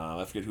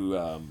 I forget who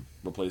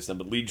replaced them,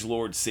 but Liege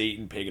Lord,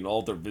 Satan, Pagan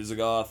Altar,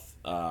 Visigoth,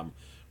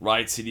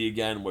 Riot City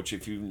again, which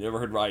if you've never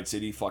heard Riot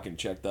City, fucking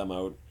check them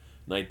out.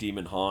 Night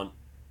Demon, Haunt,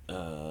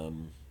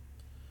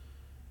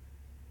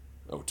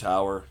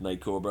 Tower,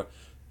 Night Cobra,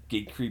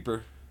 Gate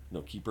Creeper. No,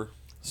 Keeper.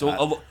 So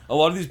a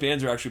lot of these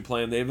bands are actually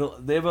playing. They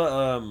have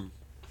a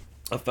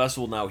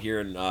festival now here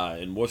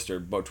in Worcester,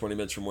 about 20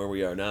 minutes from where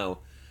we are now,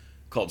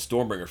 called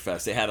Stormbringer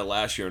Fest. They had it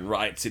last year, and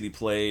Riot City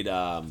played.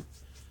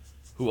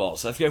 Who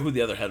else? I forget who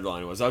the other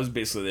headliner was. I was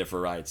basically there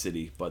for Riot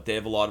City, but they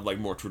have a lot of like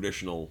more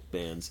traditional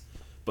bands.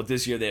 But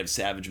this year they have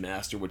Savage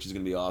Master, which is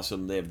going to be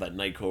awesome. They have that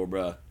Night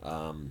Cobra.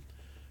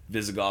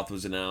 Visigoth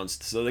was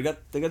announced, so they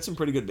got some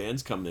pretty good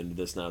bands coming into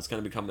this now. It's kind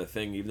of becoming a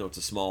thing, even though it's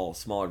a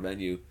smaller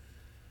venue.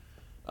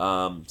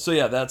 So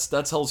yeah,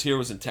 that's Hell's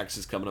Heroes in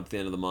Texas coming up at the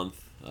end of the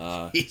month.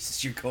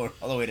 Jesus, you're going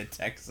all the way to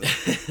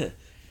Texas.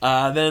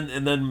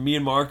 Then me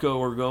and Marco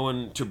are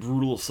going to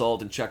Brutal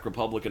Assault in Czech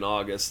Republic in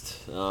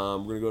August. We're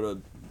gonna go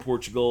to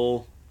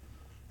Portugal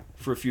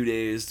for a few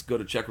days, go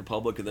to Czech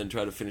Republic, and then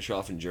try to finish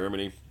off in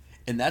Germany.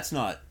 And that's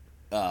not.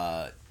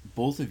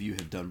 Both of you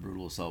have done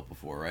Brutal Assault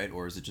before, right?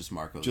 Or is it just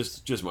Marco?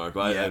 Just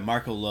Marco.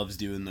 Marco loves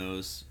doing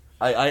those.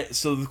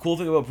 So the cool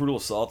thing about Brutal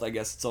Assault, I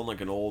guess it's on like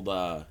an old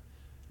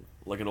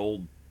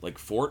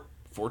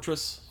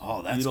fortress.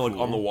 Oh, that's like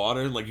cool. on the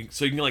water,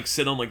 so you can like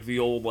sit on like the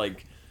old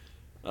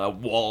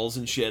walls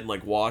and shit and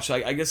like watch.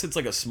 I guess it's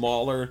like a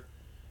smaller,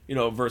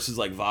 versus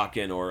like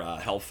Wacken or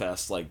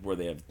Hellfest, like where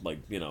they have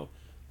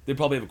they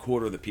probably have a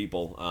quarter of the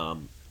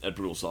people at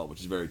Brutal Assault,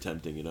 which is very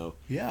tempting,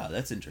 Yeah,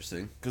 that's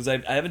interesting. Because I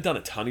haven't done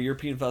a ton of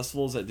European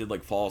festivals. I did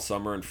like Fall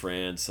Summer in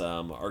France,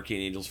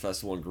 Arcane Angels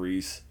Festival in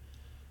Greece.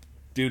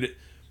 Dude,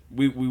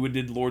 we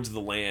did Lords of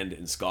the Land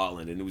in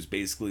Scotland, and it was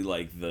basically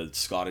like the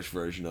Scottish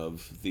version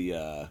of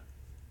the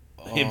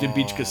Hampton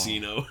Beach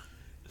Casino.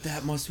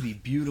 That must be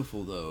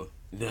beautiful, though.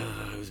 No,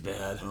 it was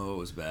bad. Oh, it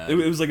was bad. It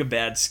was like a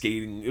bad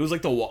skating. It was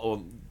like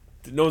no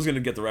one's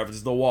gonna get the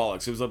reference. The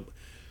Wallachs.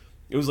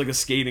 It was like a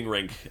skating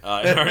rink in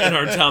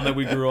our town that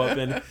we grew up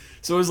in.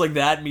 So it was like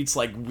that meets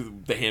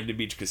like the Hampton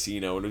Beach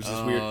Casino, and it was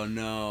just weird. Oh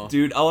no,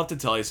 dude! I'll have to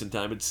tell you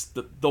sometime. It's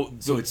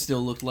so it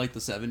still looked like the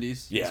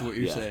 70s. Yeah, that's what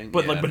you're saying.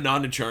 But but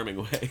not in a charming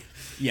way.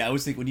 Yeah, I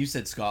was thinking when you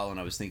said Scotland,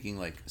 I was thinking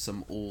like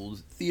some old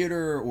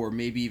theater, or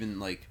maybe even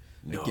like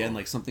again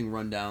like something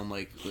rundown,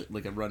 like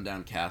a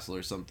rundown castle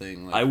or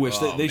something. Like, I wish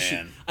that they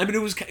should. I mean,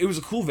 it was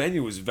a cool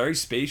venue. It was very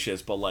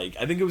spacious, but like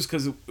I think it was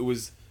because it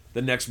was.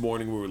 The next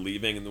morning we were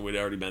leaving, and we'd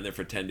already been there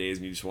for 10 days,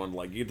 and you just wanted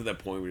to get to that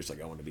point where you're just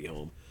like, I want to be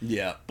home.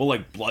 Yeah. But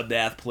like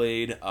Bloodbath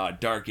played,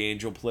 Dark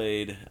Angel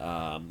played.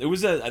 I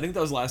think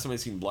that was the last time I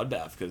seen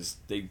Bloodbath, because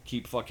they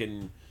keep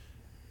fucking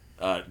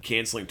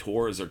canceling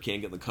tours or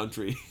can't get in the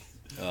country.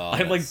 I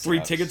have like 3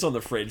 tickets on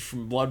the fridge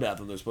from Bloodbath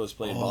when they're supposed to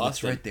play in Boston.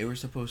 That's right. They were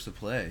supposed to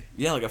play.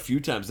 Yeah, like a few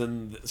times.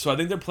 And so I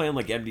think they're playing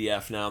like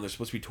MDF now, and they're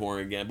supposed to be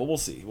touring again. But we'll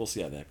see. We'll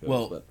see how that goes.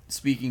 Well,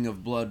 speaking of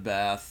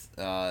Bloodbath,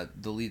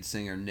 the lead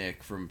singer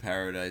Nick from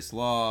Paradise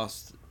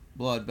Lost,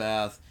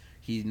 Bloodbath,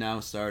 he now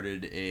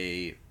started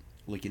an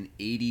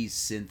 80s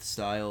synth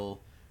style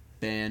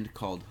band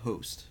called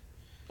Host.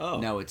 Oh.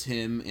 Now it's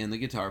him and the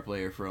guitar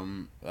player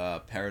from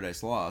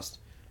Paradise Lost,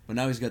 but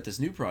now he's got this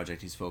new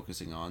project he's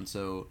focusing on.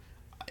 So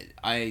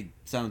I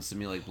sounds to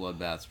me like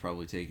Bloodbath's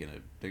probably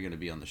they're going to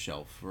be on the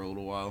shelf for a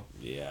little while.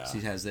 Yeah. So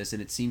he has this,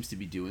 and it seems to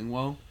be doing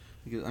well.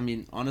 Because, I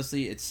mean,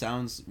 honestly, it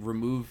sounds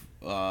remove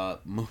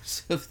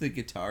most of the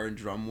guitar and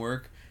drum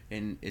work,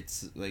 and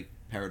it's like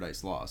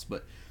Paradise Lost.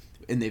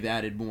 And they've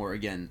added more,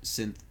 again,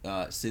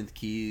 synth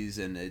keys,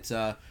 and it's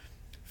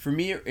for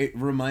me it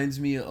reminds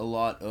me a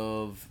lot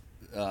of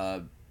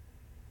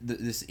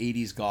this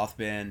 80s goth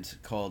band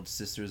called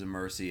Sisters of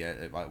Mercy,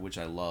 which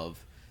I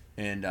love.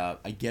 And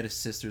I get a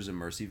Sisters of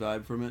Mercy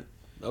vibe from it.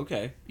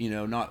 Okay.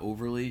 Not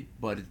overly,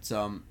 but it's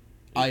I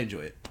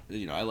enjoy it.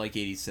 I like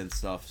 80s synth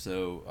stuff,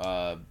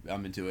 so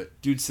I'm into it.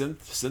 Dude,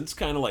 synth's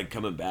kind of like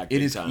coming back. It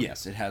big is, time.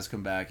 yes, it has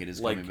come back. It is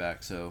Like, coming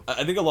back. So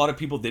I think a lot of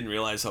people didn't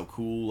realize how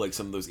cool like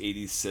some of those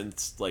 80s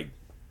synths like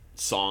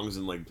songs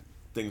and like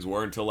things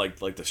were until like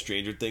the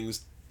Stranger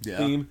Things Yeah.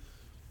 theme.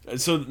 And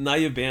so now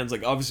you have bands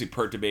like obviously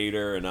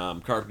Perturbator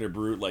and Carpenter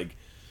Brute, like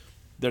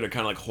they're the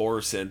kind of like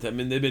horror synth. I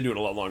mean, they've been doing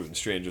a lot longer than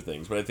Stranger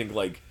Things, but I think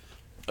like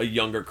a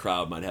younger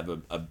crowd might have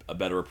a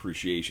better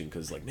appreciation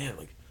because like, man,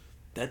 like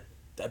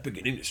that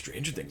beginning to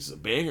Stranger Things is a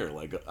banger.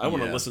 Like I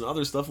want to Yeah. listen to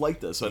other stuff like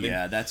this. So I think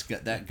yeah,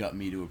 that got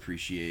me to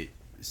appreciate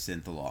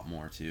synth a lot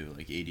more too,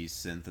 like 80s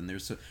synth. And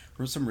there's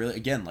some really,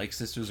 again, like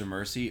Sisters of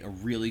Mercy, a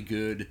really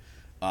good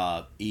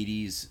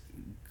 80s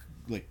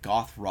like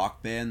goth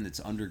rock band that's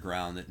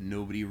underground that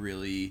nobody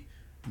really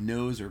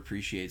knows or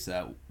appreciates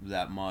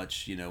that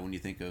much. When you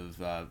think of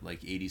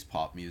like 80s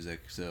pop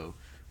music. So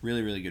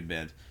really, really good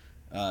band.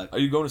 are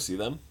you going to see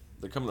them?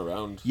 They're coming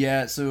around.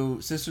 Yeah, so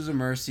Sisters of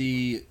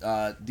Mercy,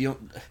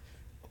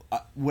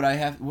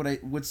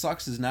 what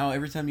sucks is now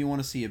every time you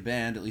want to see a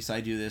band, at least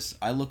I do this,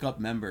 I look up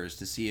members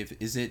to see if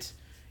is it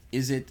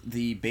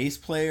the bass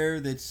player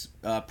that's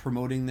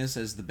promoting this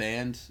as the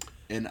band,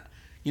 and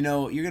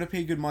you're gonna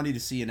pay good money to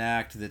see an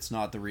act that's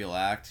not the real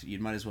act. You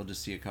might as well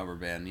just see a cover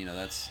band.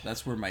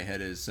 That's where my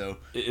head is. So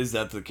Is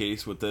that the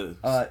case with the?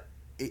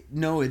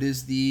 no, it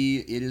is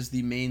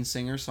the main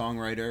singer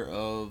songwriter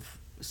of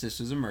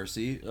Sisters of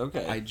Mercy.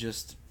 Okay. I've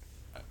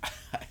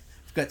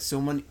got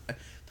so many.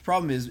 The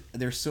problem is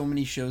there's so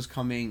many shows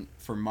coming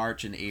for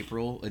March and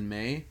April and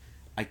May.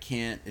 I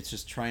can't. It's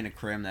just trying to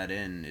cram that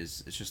in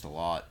it's just a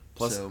lot.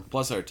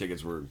 Plus our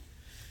tickets were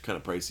kind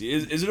of pricey.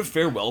 Is it a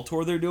farewell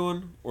tour they're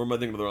doing, or am I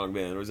thinking of the wrong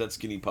band, or is that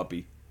Skinny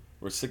Puppy,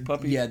 or Sick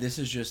Puppy? Yeah, this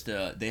is just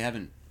they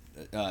haven't.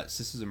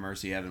 Sisters of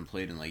Mercy haven't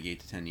played in like 8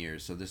 to 10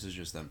 years, so this is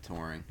just them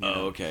touring.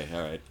 Okay,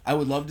 all right. I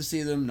would love to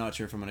see them. Not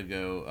sure if I'm gonna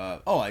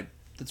go.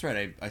 That's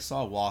right. I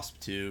saw Wasp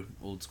too,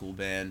 old school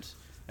band.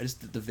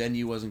 The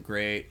venue wasn't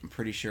great. I'm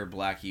pretty sure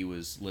Blackie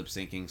was lip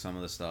syncing some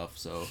of the stuff.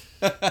 So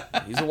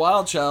He's a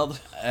wild child.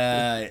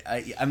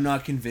 I'm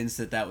not convinced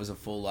that was a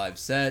full live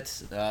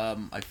set.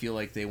 I feel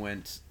like they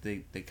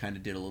kind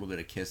of did a little bit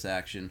of Kiss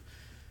action.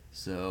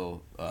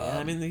 So Yeah,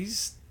 I mean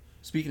he's.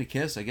 speaking of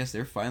Kiss, I guess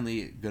they're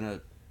finally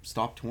gonna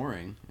stop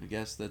touring. I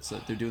guess that's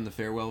they're doing the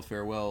farewell.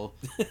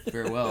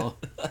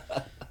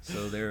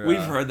 So they're We've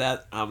heard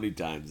that how many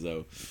times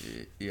though?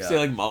 Yeah. Say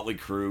like Motley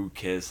Crue,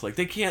 Kiss, like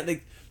they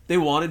can't. They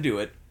want to do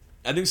it.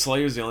 I think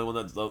Slayer's the only one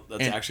that's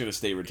actually gonna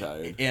stay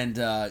retired. And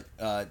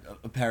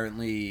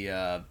apparently,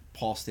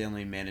 Paul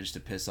Stanley managed to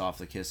piss off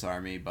the Kiss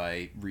Army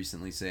by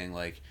recently saying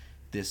like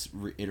this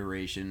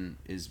iteration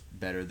is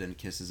better than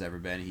Kiss has ever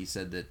been. He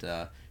said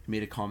that he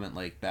made a comment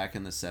like back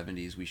in the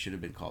 70s we should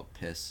have been called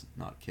Piss,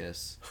 not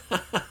Kiss.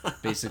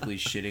 Basically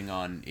shitting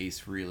on Ace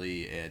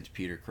Frehley and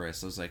Peter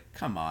Criss. I was like,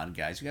 come on,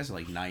 guys, you guys are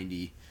like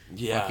 90.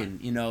 Yeah. Fucking,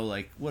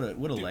 like what a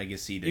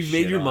legacy to You've shit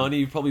made your on. money.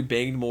 You've probably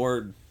banged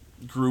more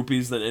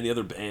groupies than any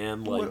other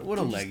band. Like What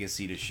a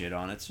legacy to shit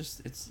on. It's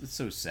just it's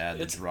so sad,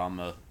 the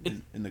drama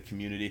in the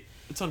community.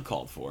 It's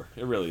uncalled for.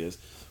 It really is.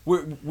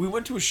 We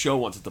went to a show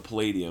once at the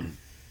Palladium,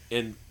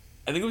 and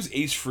I think it was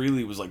Ace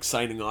Frehley was like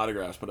signing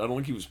autographs, but I don't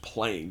think he was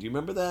playing. Do you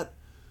remember that?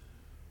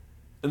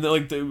 And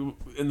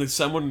then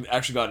someone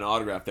actually got an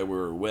autograph that we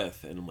were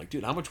with, and I'm like,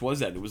 dude, how much was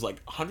that? And it was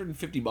like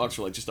 $150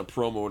 for like just a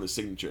promo and a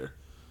signature.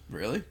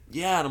 Really?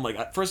 Yeah, and I'm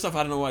like, first off,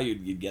 I don't know why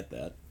you'd get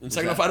that, and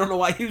second that- off, I don't know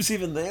why he was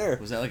even there.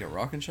 Was that like a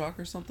Rock and Shock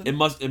or something? It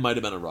might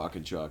have been a Rock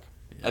and Chuck.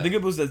 Yeah. I think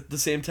it was the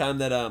same time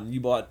that you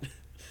bought,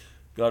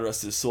 God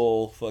rest his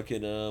soul,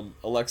 fucking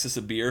Alexis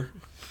a beer,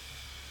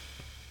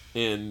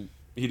 and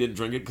he didn't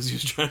drink it because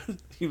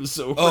he was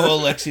sober. Oh,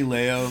 Alexi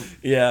Leo.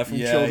 yeah, from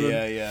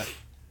Children.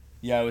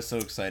 Yeah, I was so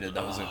excited.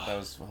 That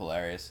was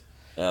hilarious.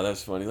 Yeah,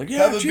 that's funny. Like, yeah,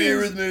 Have a cheers. beer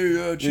with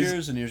me.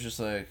 Cheers. And he was just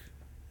like,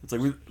 It's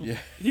like yeah.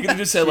 he could have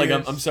just said like,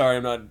 Cheers. I'm sorry,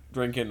 I'm not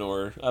drinking,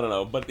 or I don't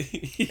know, but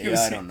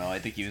I don't know. I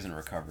think he was in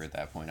recovery at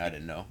that point. I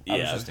didn't know. I was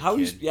Yeah, just a how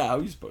kid. how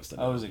are you supposed to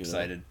know? I was you know?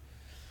 excited.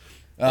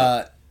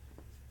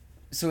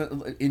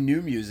 So in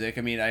new music,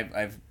 I mean,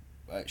 I've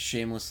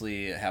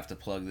shamelessly have to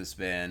plug this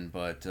band,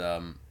 but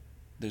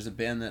there's a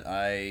band that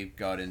I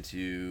got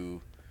into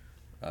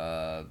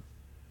about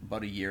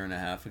a year and a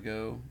half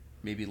ago,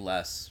 maybe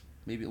less.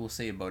 Maybe we'll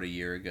say about a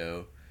year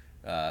ago.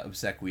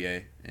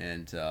 Obsequiae,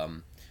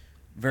 and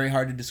very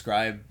hard to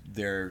describe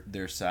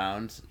their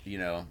sound.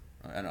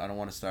 I don't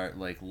want to start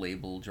like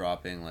label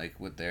dropping like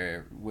what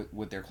they're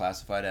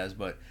classified as,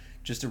 but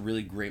just a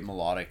really great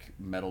melodic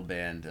metal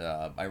band.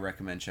 I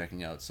recommend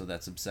checking out. So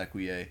that's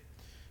Obsequiae,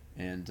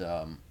 and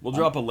We'll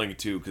drop a link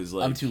too, because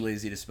like I'm too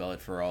lazy to spell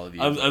it for all of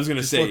you. I was gonna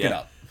Just say, look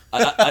yeah.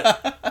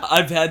 it up.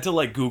 I've had to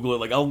like Google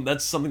it. Like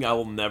that's something I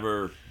will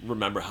never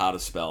remember how to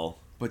spell.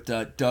 But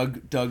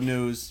Doug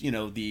knows,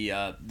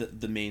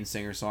 the main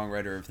singer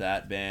songwriter of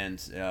that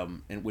band,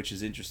 and which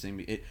is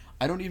interesting.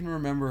 I don't even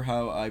remember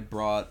how I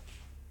brought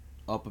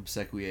up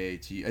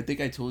Obsequier to you. I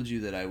think I told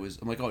you that I'm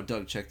like, oh,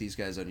 Doug, check these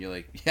guys out. And you're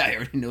like, yeah, I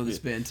already know this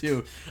band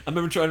too. I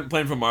remember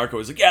playing for Marco.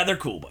 He's like, yeah, they're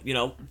cool, but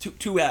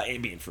too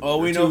ambient for me. Oh,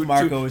 we know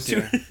Marco is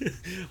here.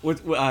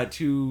 What's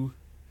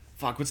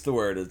the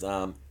word? It's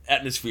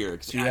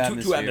atmospheric. Too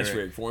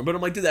atmospheric for him. But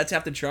I'm like, dude, that's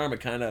half the charm.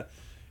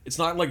 It's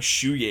not like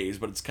shoegaze,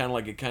 but it's kind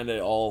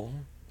of all.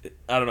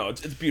 I don't know.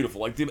 It's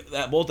beautiful. Like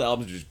both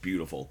albums are just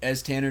beautiful.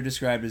 As Tanner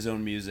described his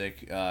own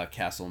music,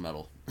 Castle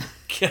Metal.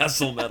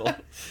 Castle Metal.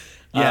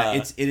 Yeah,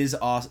 it is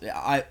awesome.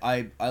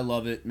 I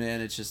love it,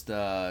 man. It's just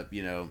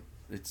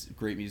it's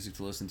great music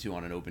to listen to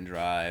on an open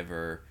drive,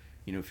 or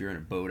if you're in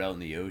a boat out in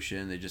the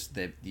ocean. You just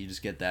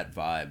get that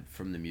vibe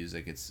from the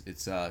music.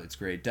 It's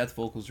great. Death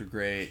vocals are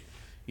great.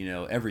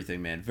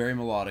 Everything, man. Very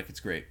melodic. It's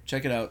great.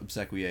 Check it out,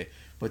 Obsequier.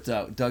 But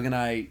Doug and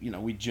I,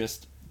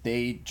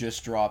 they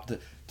just dropped.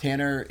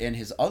 Tanner and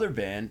his other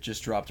band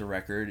just dropped a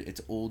record.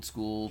 It's old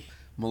school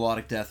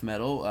melodic death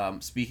metal.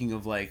 Speaking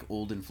of like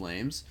Old in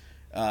Flames,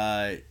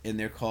 and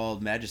they're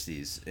called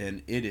Majesties,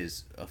 and it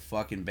is a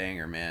fucking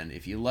banger, man.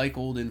 If you like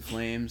Old in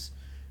Flames,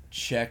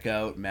 check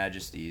out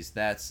Majesties.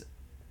 That's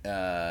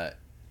Majesties.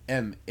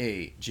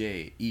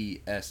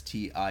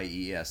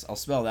 I'll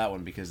spell that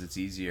one because it's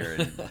easier.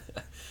 And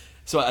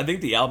so I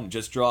think the album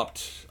just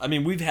dropped. I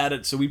mean, we've had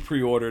it, so we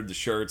pre-ordered the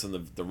shirts and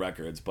the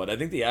records, but I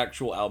think the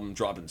actual album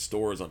dropped in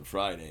stores on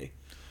Friday.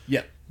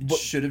 Yeah,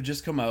 should have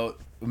just come out.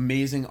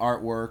 Amazing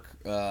artwork.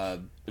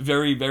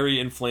 Very, very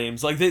In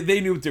Flames. Like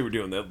they knew what they were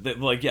doing.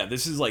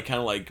 This is like kind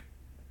of like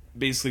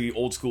basically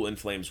old school In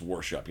Flames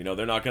worship.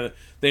 They're not gonna.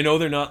 They know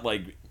they're not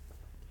like.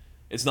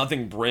 It's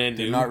nothing brand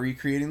new. They're not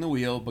recreating the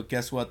wheel, but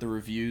guess what? The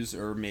reviews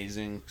are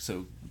amazing.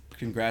 So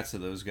congrats to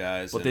those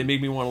guys. But they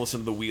make me want to listen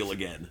to the wheel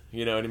again.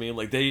 You know what I mean?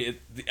 Like the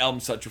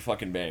album's such a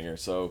fucking banger.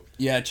 So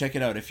yeah, check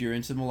it out if you're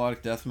into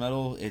melodic death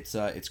metal.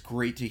 It's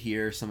great to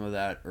hear some of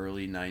that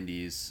early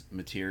 '90s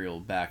material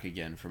back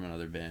again from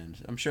another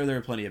band. I'm sure there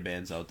are plenty of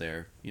bands out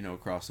there,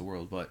 across the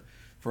world. But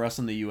for us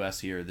in the U.S.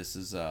 here, this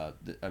is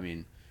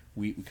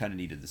we kind of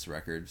needed this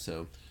record,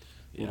 so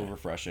a little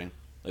refreshing.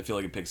 I feel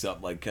like it picks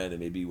up like kind of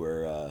maybe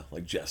where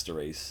like Jester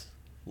Race,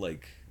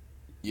 like.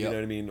 You know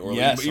what I mean? Or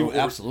yes,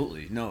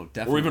 absolutely. No,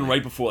 definitely. Or even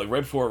right before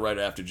or right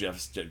after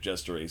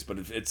Jester Race. But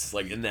it's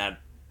like in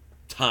that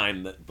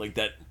time it's like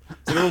a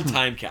little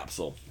time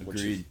capsule.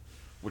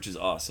 Which is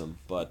awesome.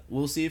 But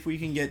we'll see if we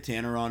can get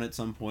Tanner on at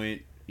some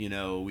point. We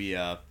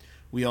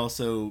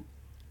also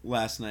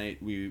last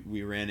night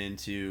we ran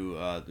into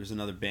there's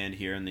another band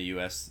here in the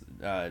U.S.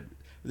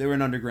 They were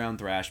an underground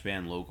thrash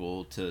band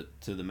local to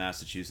the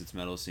Massachusetts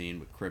metal scene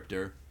with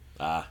Cryptor.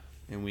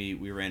 And we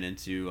ran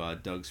into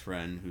Doug's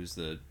friend, who's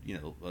the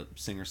a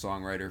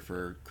singer-songwriter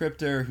for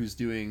Cryptor, who's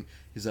doing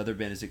his other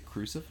band. Is it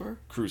Crucifer?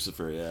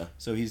 Crucifer, yeah.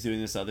 So he's doing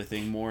this other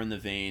thing, more in the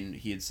vein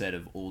he had said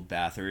of Old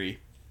Bathory.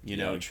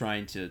 He's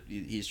trying to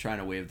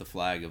wave the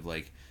flag of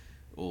like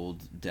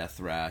old death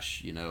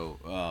thrash.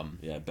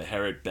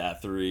 Beharit,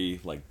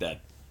 Bathory, like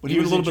that. But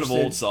even a little bit of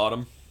Old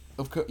Sodom.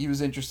 He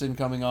was interested in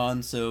coming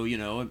on, so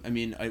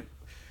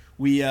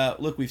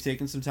we've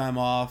taken some time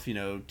off,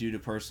 due to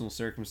personal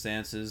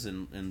circumstances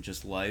and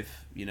just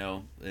life,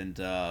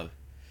 and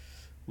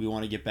we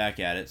want to get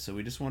back at it. So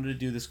we just wanted to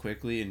do this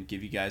quickly and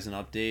give you guys an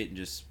update and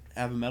just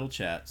have a metal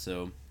chat.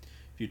 So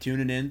if you're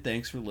tuning in,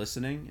 thanks for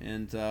listening.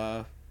 And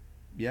I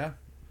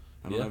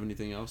don't have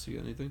anything else. You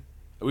got anything?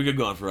 We could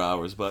go on for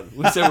hours, but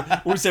we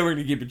said we're going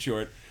to keep it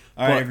short.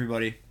 All right,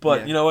 everybody.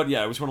 But you know what?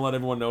 Yeah, I just want to let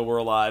everyone know we're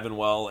alive and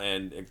well,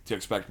 and to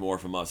expect more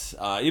from us,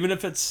 even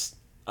if it's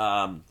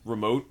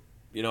remote.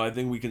 I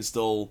think we can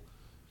still.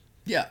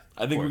 Yeah.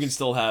 I think we can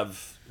still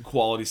have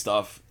quality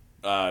stuff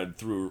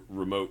through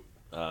remote.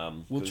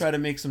 We'll try to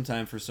make some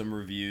time for some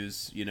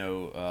reviews.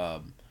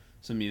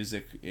 Some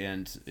music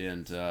and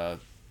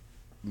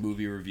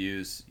movie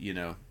reviews.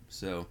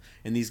 So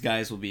and these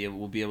guys will be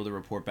able to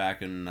report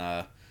back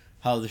on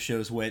how the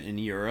shows went in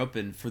Europe.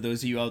 And for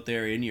those of you out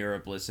there in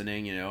Europe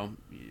listening,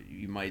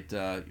 you might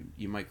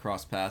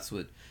cross paths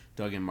with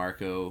Doug and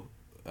Marco.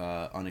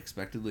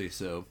 Unexpectedly,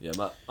 so yeah,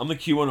 I'm the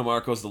Q1 and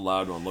Marco's the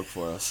loud one. Look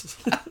for us.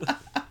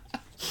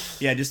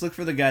 Yeah, just look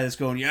for the guy that's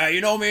going, yeah, you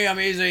know me, I'm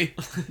easy.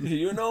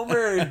 You know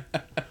me.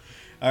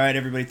 All right,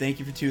 everybody, thank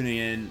you for tuning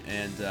in,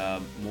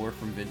 and more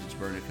from Vintage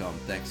Burn to come.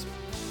 Thanks.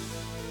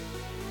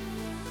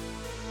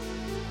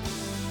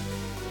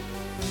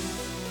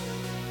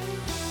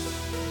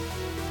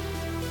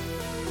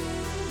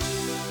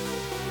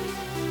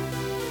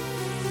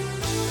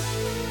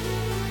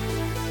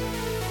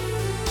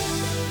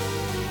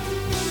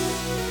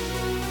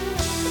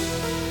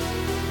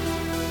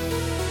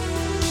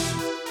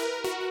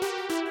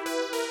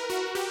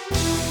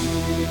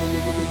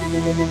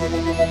 Thank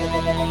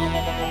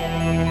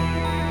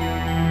you.